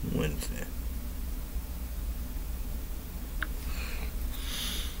Wednesday.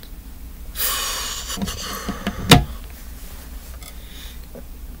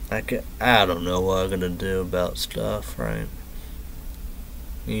 I don't know what I'm gonna do about stuff, right?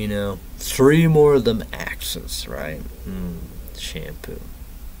 3 more of them axes, right? Shampoo.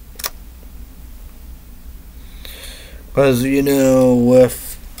 Because,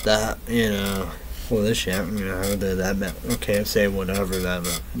 with that, well, this shampoo, how did that meant? I can't say whatever that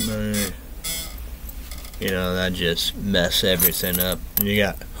meant. That just mess everything up. You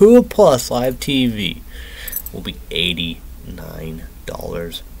got Hulu Plus Live TV will be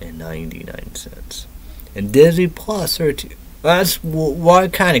 $89.99. And Disney Plus, that's what I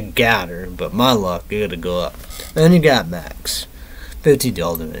kind of got her, but my luck, it gotta go up. Then you got Max,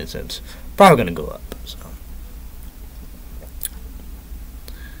 $50.99. Probably gonna go up, so.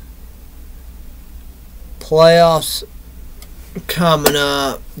 Playoffs coming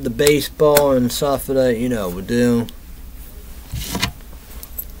up, the baseball and stuff that we do.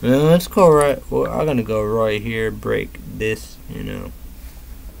 Well, let's go right. Well, I'm gonna go right here. Break this.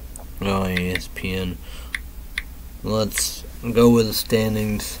 Oh, ESPN. Let's go with the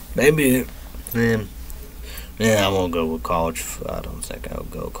standings. Maybe, man. Yeah, I won't go with college. I don't think I'll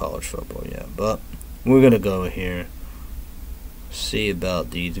go college football yet. But we're gonna go here. See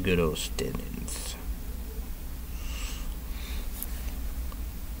about these good old standings.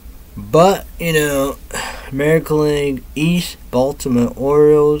 But, American League East, Baltimore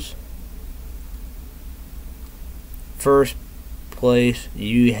Orioles. First place,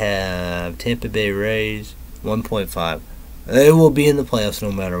 you have Tampa Bay Rays, 1.5. They will be in the playoffs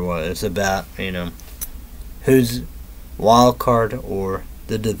no matter what. It's about, who's wild card or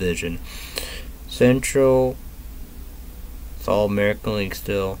the division. Central, it's all American League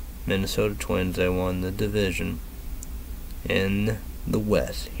still. Minnesota Twins, they won the division. In the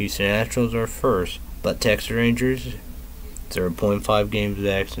West, Houston Astros are first, but Texas Rangers 0.5 games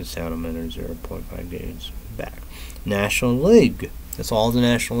back, and Salmon are 0.5 games back. National League, that's all the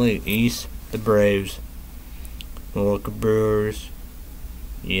National League. East, the Braves, Milwaukee Brewers,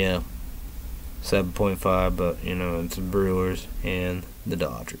 7.5, but it's the Brewers and the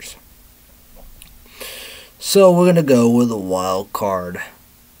Dodgers. So we're gonna go with a wild card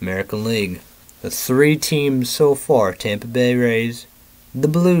American League. The 3 teams so far: Tampa Bay Rays, the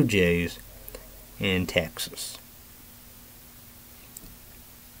Blue Jays, and Texas.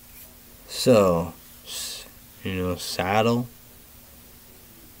 So, Seattle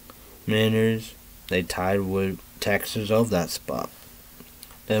Mariners, they tied with Texas of that spot.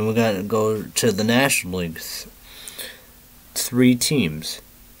 Then we're going to go to the National League. 3 teams: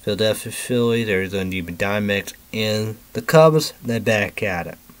 Philadelphia Phillies, Arizona Diamondbacks, and the Cubs, they back at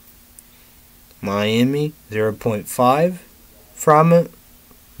it. Miami, 0.5 from it,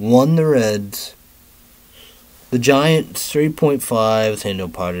 won the Reds. The Giants, 3.5, San Diego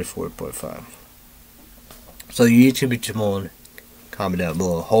Padres, 4.5. So you should be Jamon. Comment down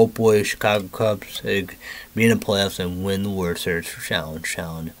below. Hopefully, Chicago Cubs be in the playoffs and win the World Series for Shallon.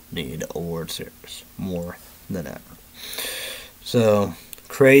 Shallon need a World Series more than ever. So,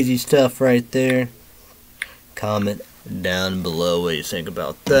 crazy stuff right there. Comment down below what you think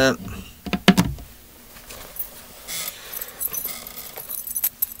about that.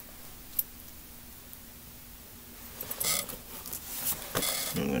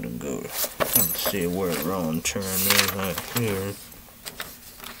 I'm gonna go and see where wrong turn is right here.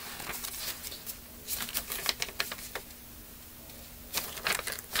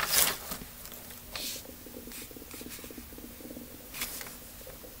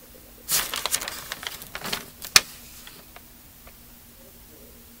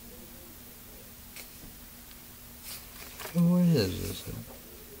 What is this?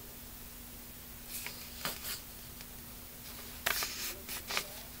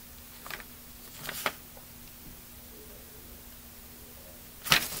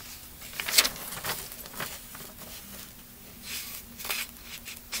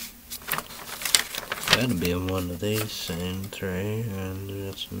 Gotta be in one of these same three, and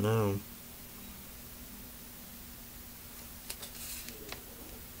just no.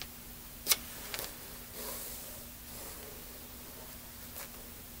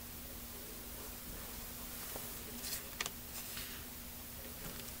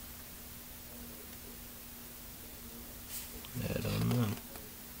 I don't know.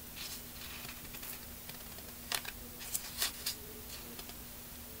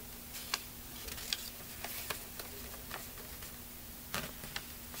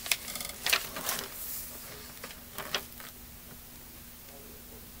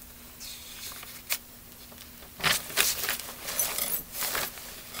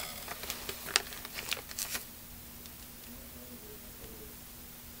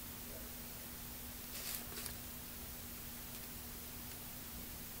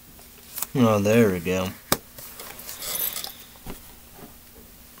 Oh, there we go.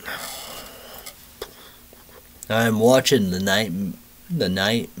 I'm watching the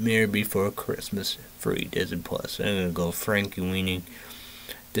Nightmare Before Christmas free Disney Plus. I'm gonna go Frankie Weenie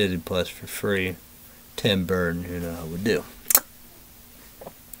Disney Plus for free. Tim Burton, you know how we do.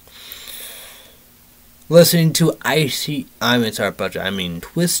 Listening to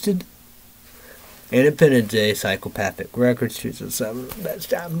Twisted. Independence Day, Psychopathic Records, 2007, best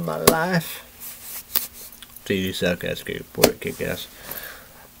time of my life. CD Suck-Ass, Skateboard, Kick-Ass.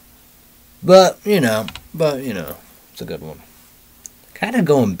 But, you know, it's a good one. Kind of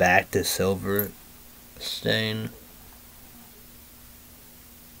going back to Silver Stain.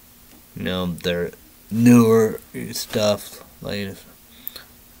 You know, their newer stuff, latest.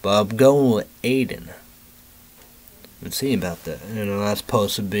 But I'm going with Aiden. And see about that. You know, that's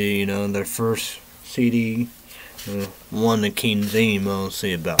supposed to be, you know, their first CD, one of King's Emo.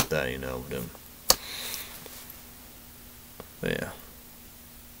 See about that, you know, with them. But yeah.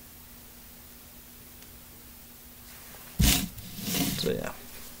 So yeah.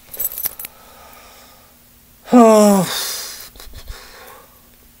 Oh.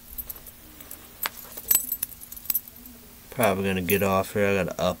 Probably gonna get off here. I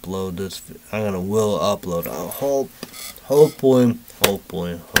gotta upload this. Will upload.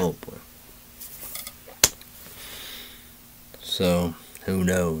 Hopefully. So, who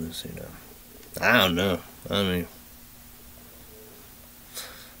knows, you know. I don't know. I mean,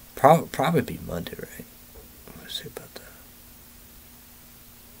 probably be Monday, right? Let's see about that.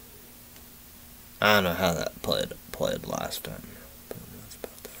 I don't know how that played last time. But who knows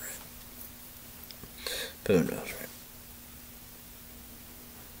about that, right? But who knows,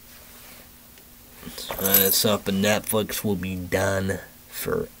 right? It's up, and Netflix will be done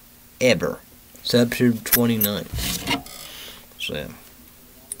forever. September 29th. So, yeah.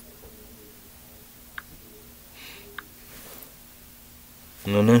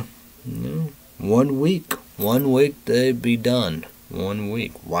 No. 1 week. 1 week they'd be done. 1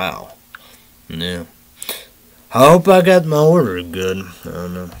 week. Wow. Yeah. I hope I got my order good. I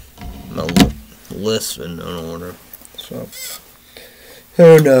don't know. My list in order. So,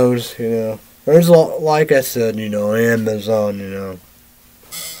 who knows, you know. There's, like I said, you know, Amazon, you know.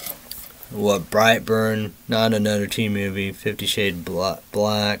 What, Brightburn, Not Another Teen Movie, 50 Shades Black,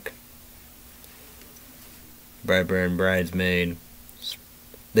 Brightburn, Bridesmaid,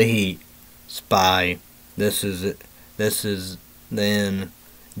 The Heat, Spy, This Is Then,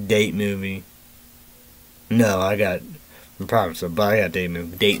 Date Movie. No, I got Date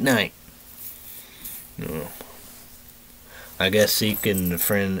Movie, Date Night. No. I guess Seeking a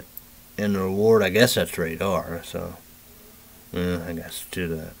Friend and Reward, I guess that's rated R, so, I guess do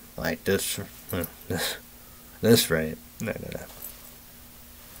that. Like this rate. No.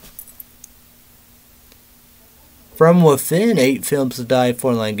 From Within, 8 films to die,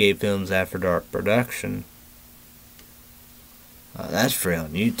 4 gay films After Dark production. That's free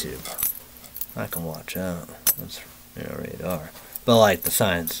on YouTube. I can watch that. That's, you know, rated R. But like The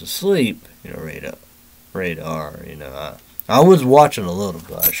Science of Sleep, you know, rated R. You know, I was watching a little,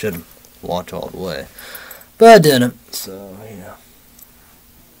 but I should watch all the way, but I didn't. So, you know.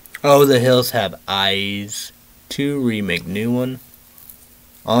 Oh, The Hills Have Eyes 2 remake, new one.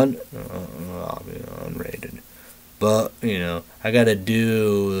 Unrated. But, you know, I gotta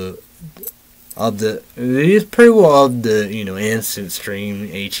do it's pretty well of the, you know, instant stream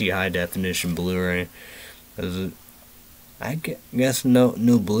HE high definition Blu-ray. I guess no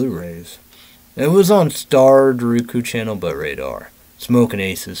Blu-rays. It was on Star, Roku Channel, but Radar. Smoking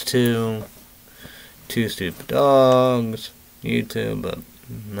Aces 2. Two Stupid Dogs. YouTube, but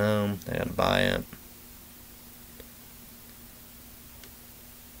no, I gotta buy it.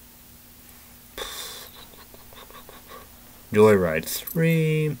 Joyride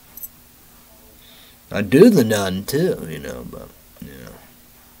 3. I do The Nun too, you know, but, you know,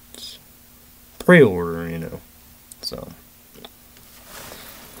 it's pre-order, you know, so.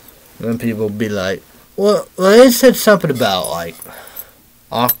 Then people be like, well, they said something about, like,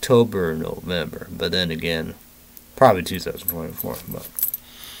 October or November, but then again, probably 2024, but,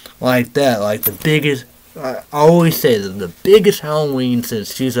 like that, like the biggest, I always say that the biggest Halloween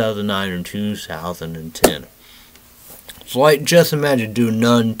since 2009 or 2010. So, like, just imagine doing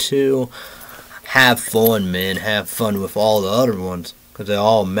Nun 2. Have fun, man. Have fun with all the other ones. Because they're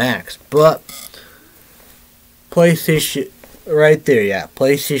all max. But, PlayStation, right there, yeah.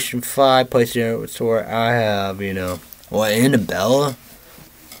 PlayStation 5, PlayStation Store, I have, you know, what, Annabella?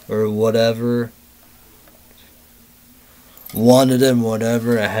 Or whatever. One of them,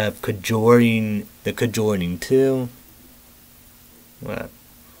 whatever. I have The Conjuring 2. What?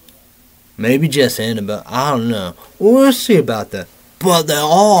 Maybe just Annabelle. I don't know. We'll see about that. But they're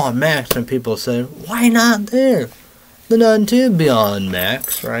all on Max, and people say, why not there? The Nun 2 be on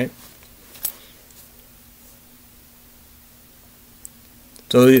Max, right?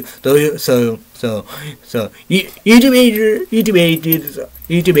 So YouTube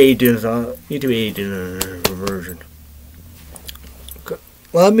agents version.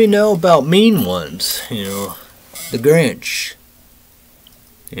 Let me know about Mean Ones. You know, The Grinch.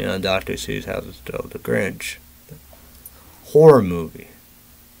 You know, Dr. Seuss has it still. The Grinch. Horror movie.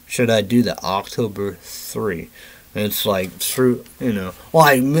 Should I do the October 3? And it's like through, you know. Well,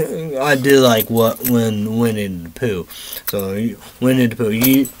 I did like when Winnie the Pooh. So Winnie the Pooh,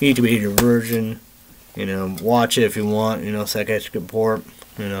 YouTube your version. You know, watch it if you want. You know, psychiatric report.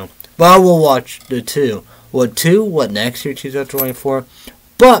 You know, but I will watch the 2. What 2? What next year, 2024?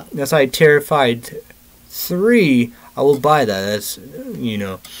 But that's like Terrified 3. I will buy that. That's, you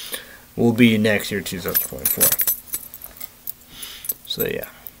know, will be next year, 2024. So, yeah.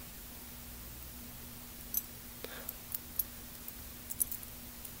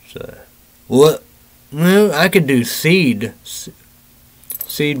 So, what? Well, I could do Seed.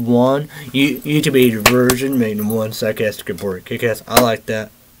 Seed 1. YouTube version, made 1 sarcastic report. Kick-ass. I like that.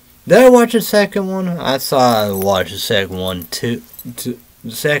 Did I watch the second one? I saw I watched the second one, too. The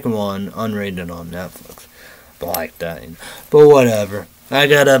second one, unrated on Netflix. But I like that. But whatever. I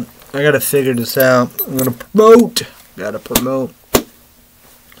gotta figure this out. I'm gonna promote. Gotta promote.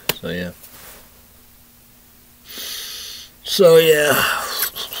 So yeah.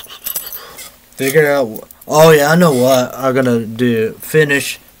 Figure out. Oh yeah, I know what I'm gonna do.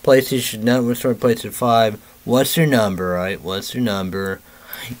 Finish PlayStation Network Store, PlayStation 5. What's your number, right? What's your number?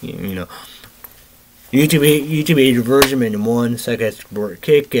 You know. YouTube version made in 1 sarcastic report.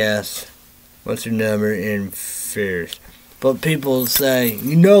 Kick ass. What's your number in Fierce? But people say,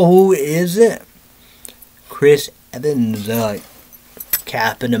 you know who is it? Chris Evans,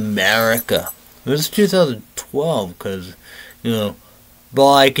 Captain America. It was 2012 because, you know,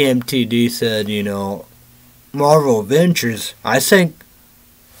 but like MTD said, you know, Marvel Adventures. I think,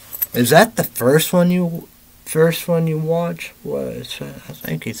 is that the first one you watch? I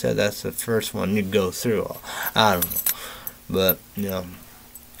think he said that's the first one you go through. I don't know, but you know,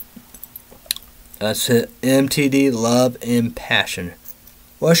 that's it. MTD, Love and Passion.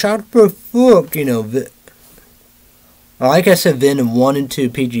 Well, shout out to book, you know. Like I said, Venom 1 and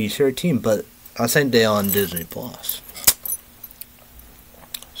 2 PG-13, but I think they're on Disney Plus.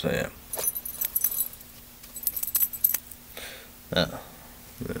 So yeah. Yeah.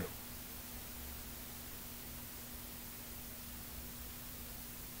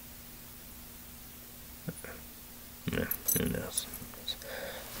 Yeah, who knows?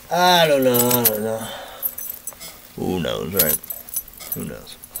 I don't know. Who knows, right? Who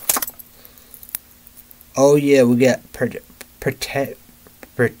knows? Oh yeah, we got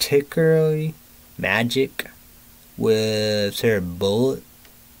particularly Magic with Sarah Bullock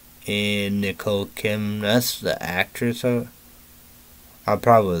and Nicole Kim. That's the actress. I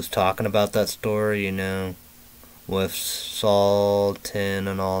probably was talking about that story, you know, with Sultan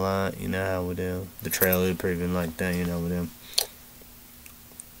and all that. You know how we do. The trailer preview like that, you know we do.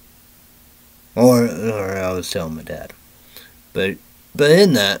 Or I was telling my dad. But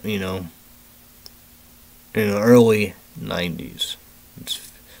in that, you know, early 90s. It's,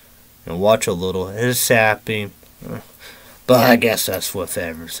 you know, watch a little. It's sappy. But I guess that's with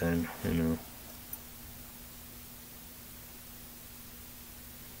everything, you know.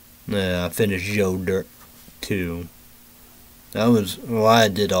 Yeah, I finished Joe Dirt 2. That was why I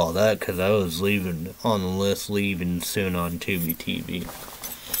did all that, because I was leaving on the list, leaving soon on Tubi TV.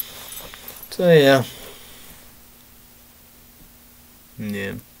 So yeah.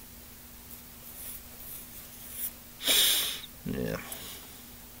 Yeah. Yeah.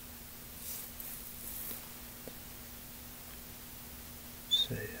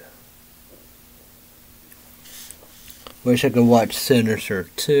 So yeah. Wish I could watch Sinister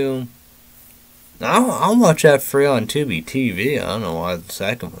 2. I'll watch that free on Tubi TV. I don't know why the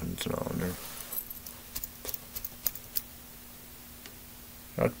second one's not on there.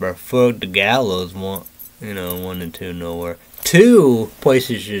 Talked about Fuck the Gallows 1, 1 and 2 nowhere. 2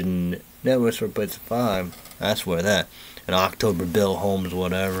 PlayStation Networks for PlayStation 5. I swear that. And October Bill Holmes,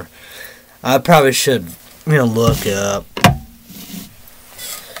 whatever. I probably should, look up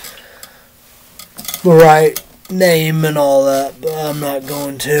the right name and all that, but I'm not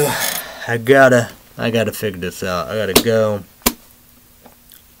going to. I gotta figure this out. I gotta go.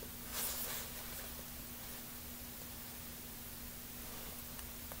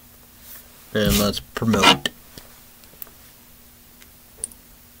 And let's promote.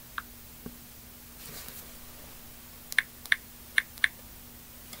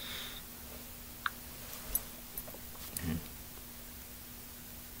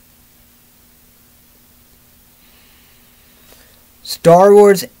 Star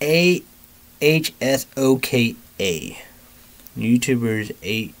Wars AHSOKA. YouTubers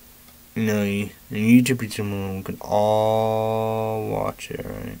YouTubers we can all watch it,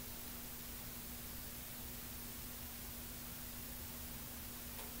 right?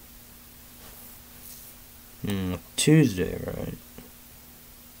 Tuesday, right?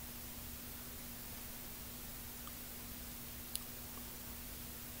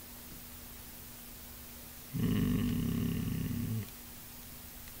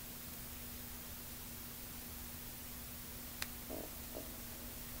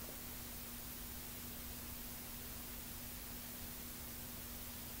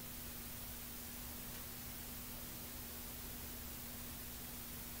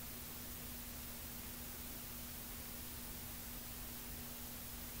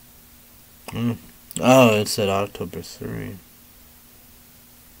 Oh, it said October 3.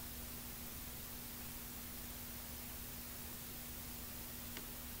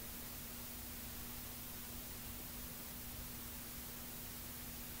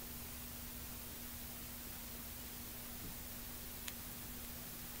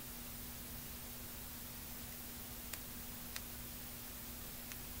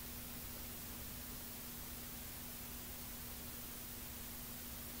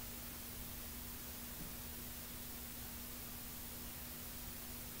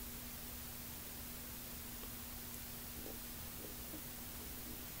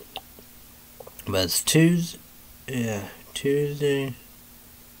 But it's Tuesday. Yeah, Tuesday.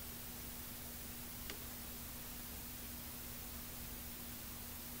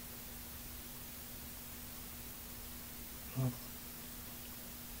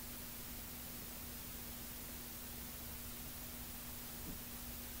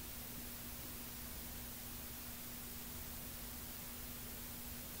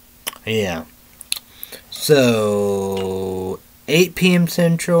 Yeah. So 8 p.m.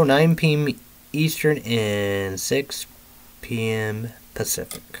 Central, 9 p.m. Eastern, and 6 p.m.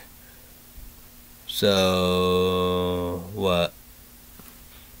 Pacific. So what?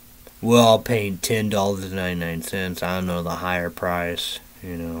 We're all paying $10.99. I don't know the higher price,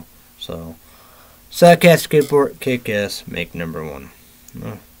 So Suck-ass Skateboard, Kick-ass, make number 1.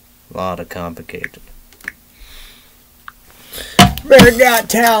 A lot of complicated. Better Got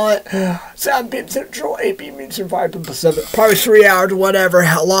Talent, 7 p.m. Central, 8 p.m. Eastern, 5 p.m. Pacific. Probably 3 hours, whatever.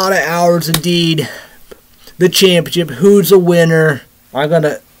 A lot of hours indeed. The championship. Who's the winner? I'm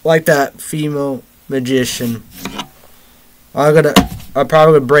gonna like that female magician. I'm probably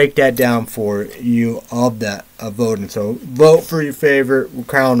gonna break that down for you of that voting. So vote for your favorite. We'll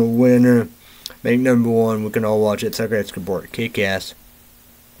crown a winner. Make number 1. We can all watch it. Suck-ass Skateboard, Kick-ass.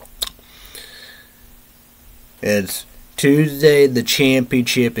 It's Tuesday, the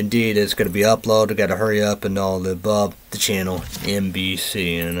championship. Indeed, it's going to be uploaded. Got to hurry up and all the above. The channel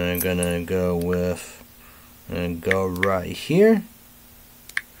NBC, and I'm gonna go right here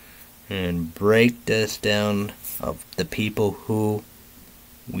and break this down of the people who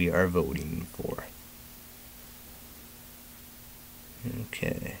we are voting for.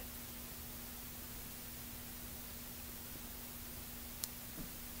 Okay.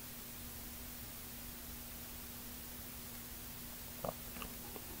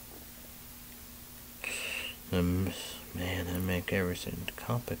 Man, I make everything worse than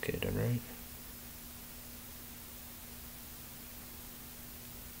complicated, right?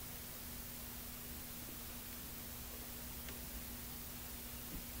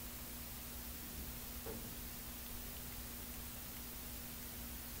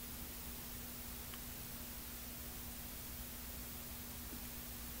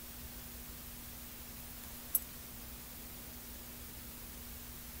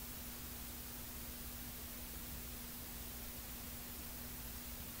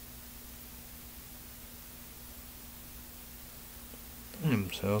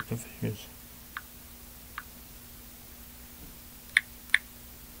 I'm so confused.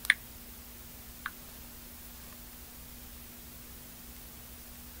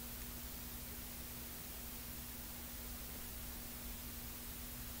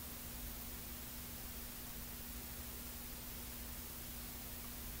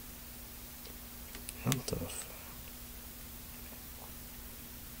 What the f...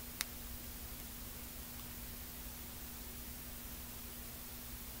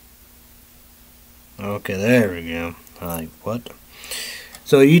 Okay, there we go. Like, what?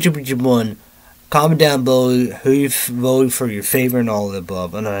 So, YouTube 1, comment down below who you voted for your favorite and all of the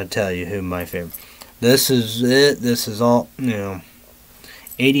above. And I'll tell you who my favorite. This is it. This is all,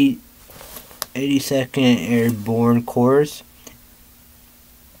 82nd Airborne Corps.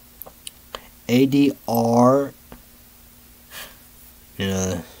 ADR,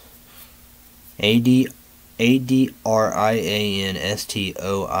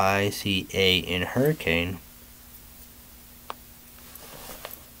 ADRIANSTOICA in Hurricane.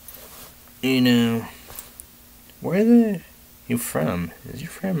 Where are you from? Is you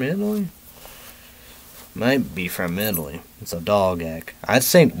from Italy? Might be from Italy. It's a dog act. I'd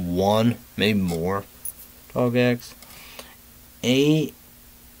think one, maybe more dog acts. AHRE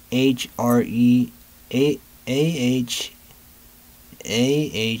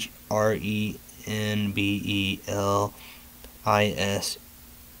NBELISLE.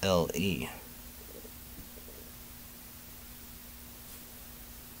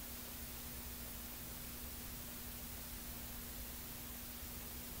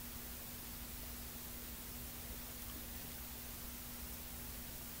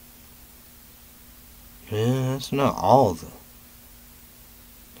 Yeah, that's not all though.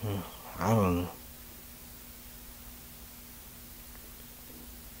 I don't know.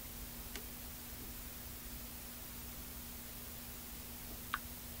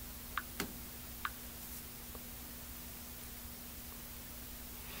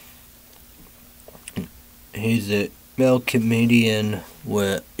 He's a male comedian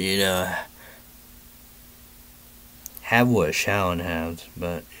with, have what Shallon has,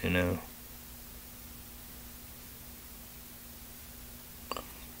 but,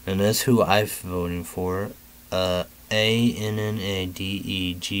 And that's who I'm voting for.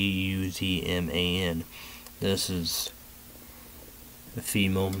 ANNADEGUZMAN. This is a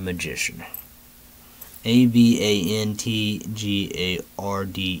female magician.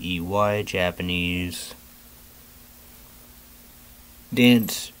 AVANTGARDEY, Japanese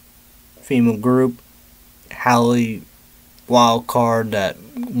dance female group. Halley wild card that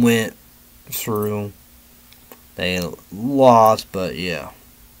went through. They lost, but yeah.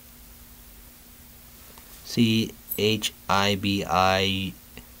 CHIBI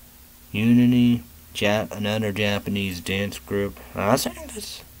Unity, another Japanese dance group. I think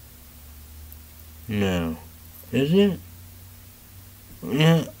this. No, is it?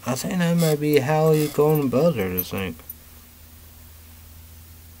 Yeah, I think that might be Halley Golden Buzzard. I think.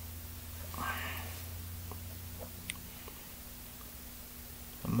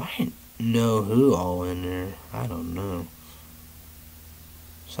 I might know who all in there. I don't know.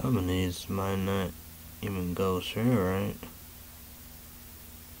 Some of these might not even go through, right?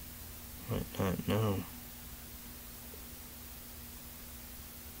 Might not know.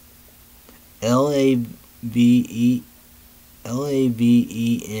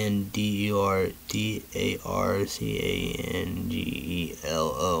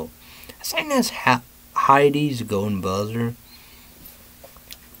 LAVENDURDARCANGELO. I think that's Heidi's Golden Buzzer.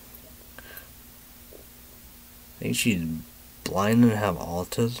 I think she's blind and have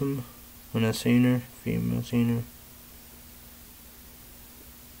autism when I seen her, female seen her.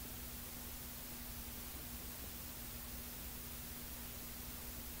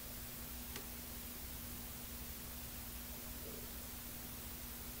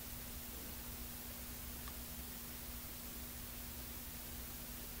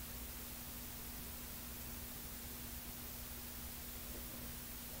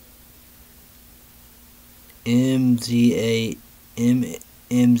 MZANSIUUU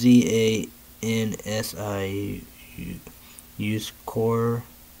Use course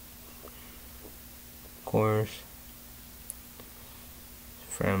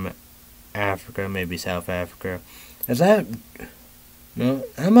from Africa, maybe South Africa. Is that no?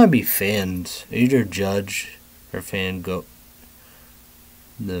 That might be fans. Either judge or fan go.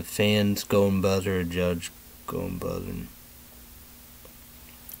 The fans going buzzer or judge going buzzing.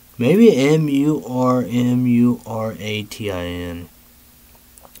 Maybe Muratin.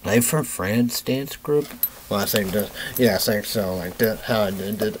 Like from France dance group. Well, I think that. Yeah, I think so. Like that. How I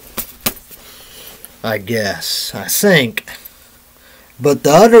did it. I guess. I think. But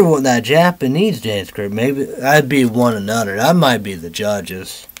the other one, that Japanese dance group, maybe that'd be one another. That might be the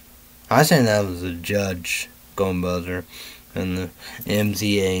judges. I think that was the judge going buzzer, and the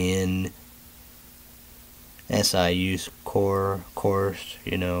MZANSIU course,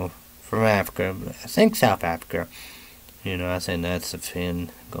 you know, from Africa. I think South Africa. You know, I think that's the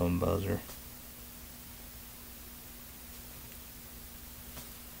fan going buzzer.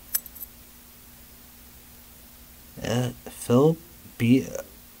 Philip Bowen,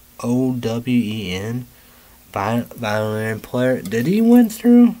 violin player. Did he went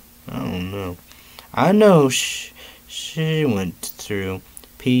through? I don't know. I know she went through.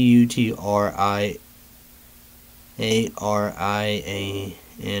 PUTRIARIANI.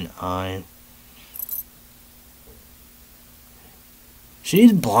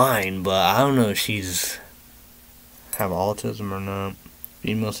 She's blind, but I don't know if she's have autism or not.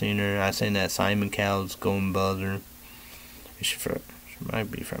 Female singer. I think that Simon Cowell's going buzzer. She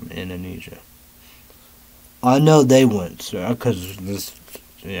might be from Indonesia. I know they went through because this,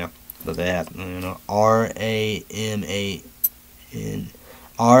 yeah, but they have, you know,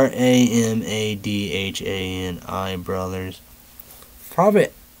 RAMADHANI brothers. Probably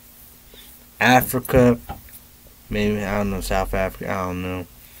Africa. Maybe, I don't know, South Africa. I don't know.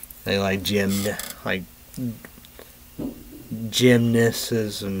 They like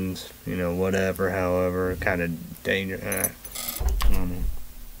gymnasts and, you know, whatever, however, kind of dangerous. I don't know.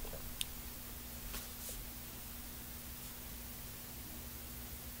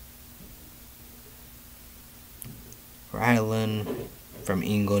 Rylan from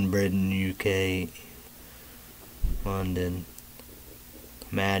England, Britain, UK, London.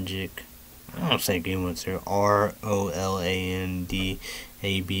 Magic. I don't think he went through.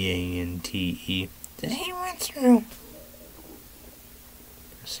 ROLANDABANTE. Did he went through?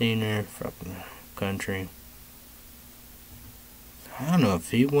 Singer from the country. I don't know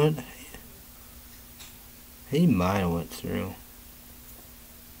if he went. He might have went through.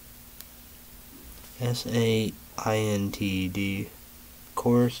 SAINTD.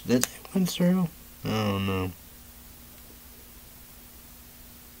 Course. Did they went through? I don't know.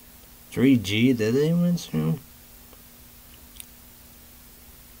 3G. Did they went through?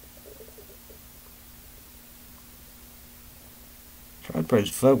 Try to press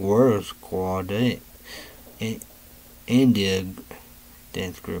fuck World Squad. India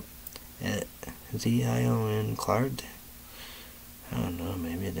dance group. ZION Clark. I don't know,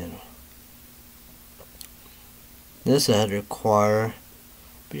 maybe it didn't. This had require.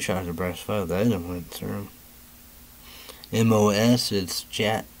 Be sure to press fuck. That didn't went through. MOS. It's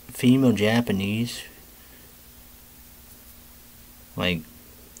female Japanese. Like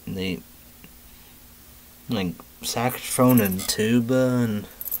they like saxophone and tuba and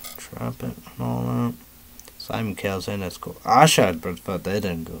trumpet and all that. Simon Cowell saying that's cool. I shot, but they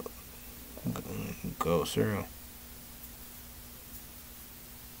didn't go through.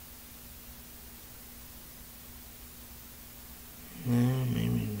 No,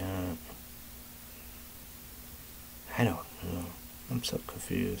 maybe not. I don't know. I'm so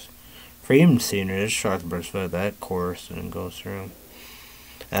confused. Freedom Senior is shot, but that course didn't go through.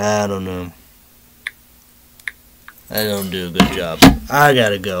 I don't know. I don't do a good job. I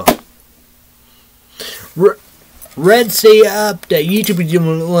gotta go. Red Sea Update. YouTube is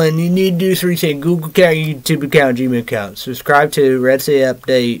doing one. You need to do 3 things. Google account, YouTube account, Gmail account. Subscribe to Red Sea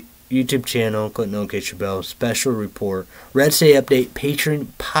Update YouTube channel. Click notification bell. Special report. Red Sea Update Patreon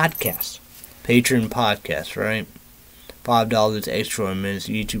podcast. Patreon podcast, right? $5 extra in minutes.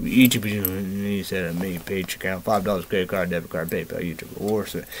 YouTube you said me page account. $5 credit card, debit card, PayPal, YouTube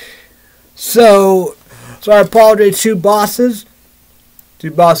rewards. So I apologize to bosses.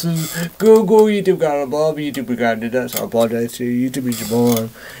 Google, YouTube got above, YouTube got did that. So I apologize to YouTube, YouTube.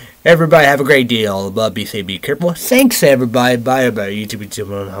 Everybody have a great day. All above, be safe, be careful. Thanks everybody. Bye everybody. YouTube,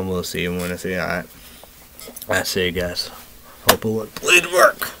 YouTube. I will see you when I see you. Alright. I see you guys. Hope it would please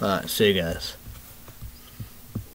work. Alright, see you guys.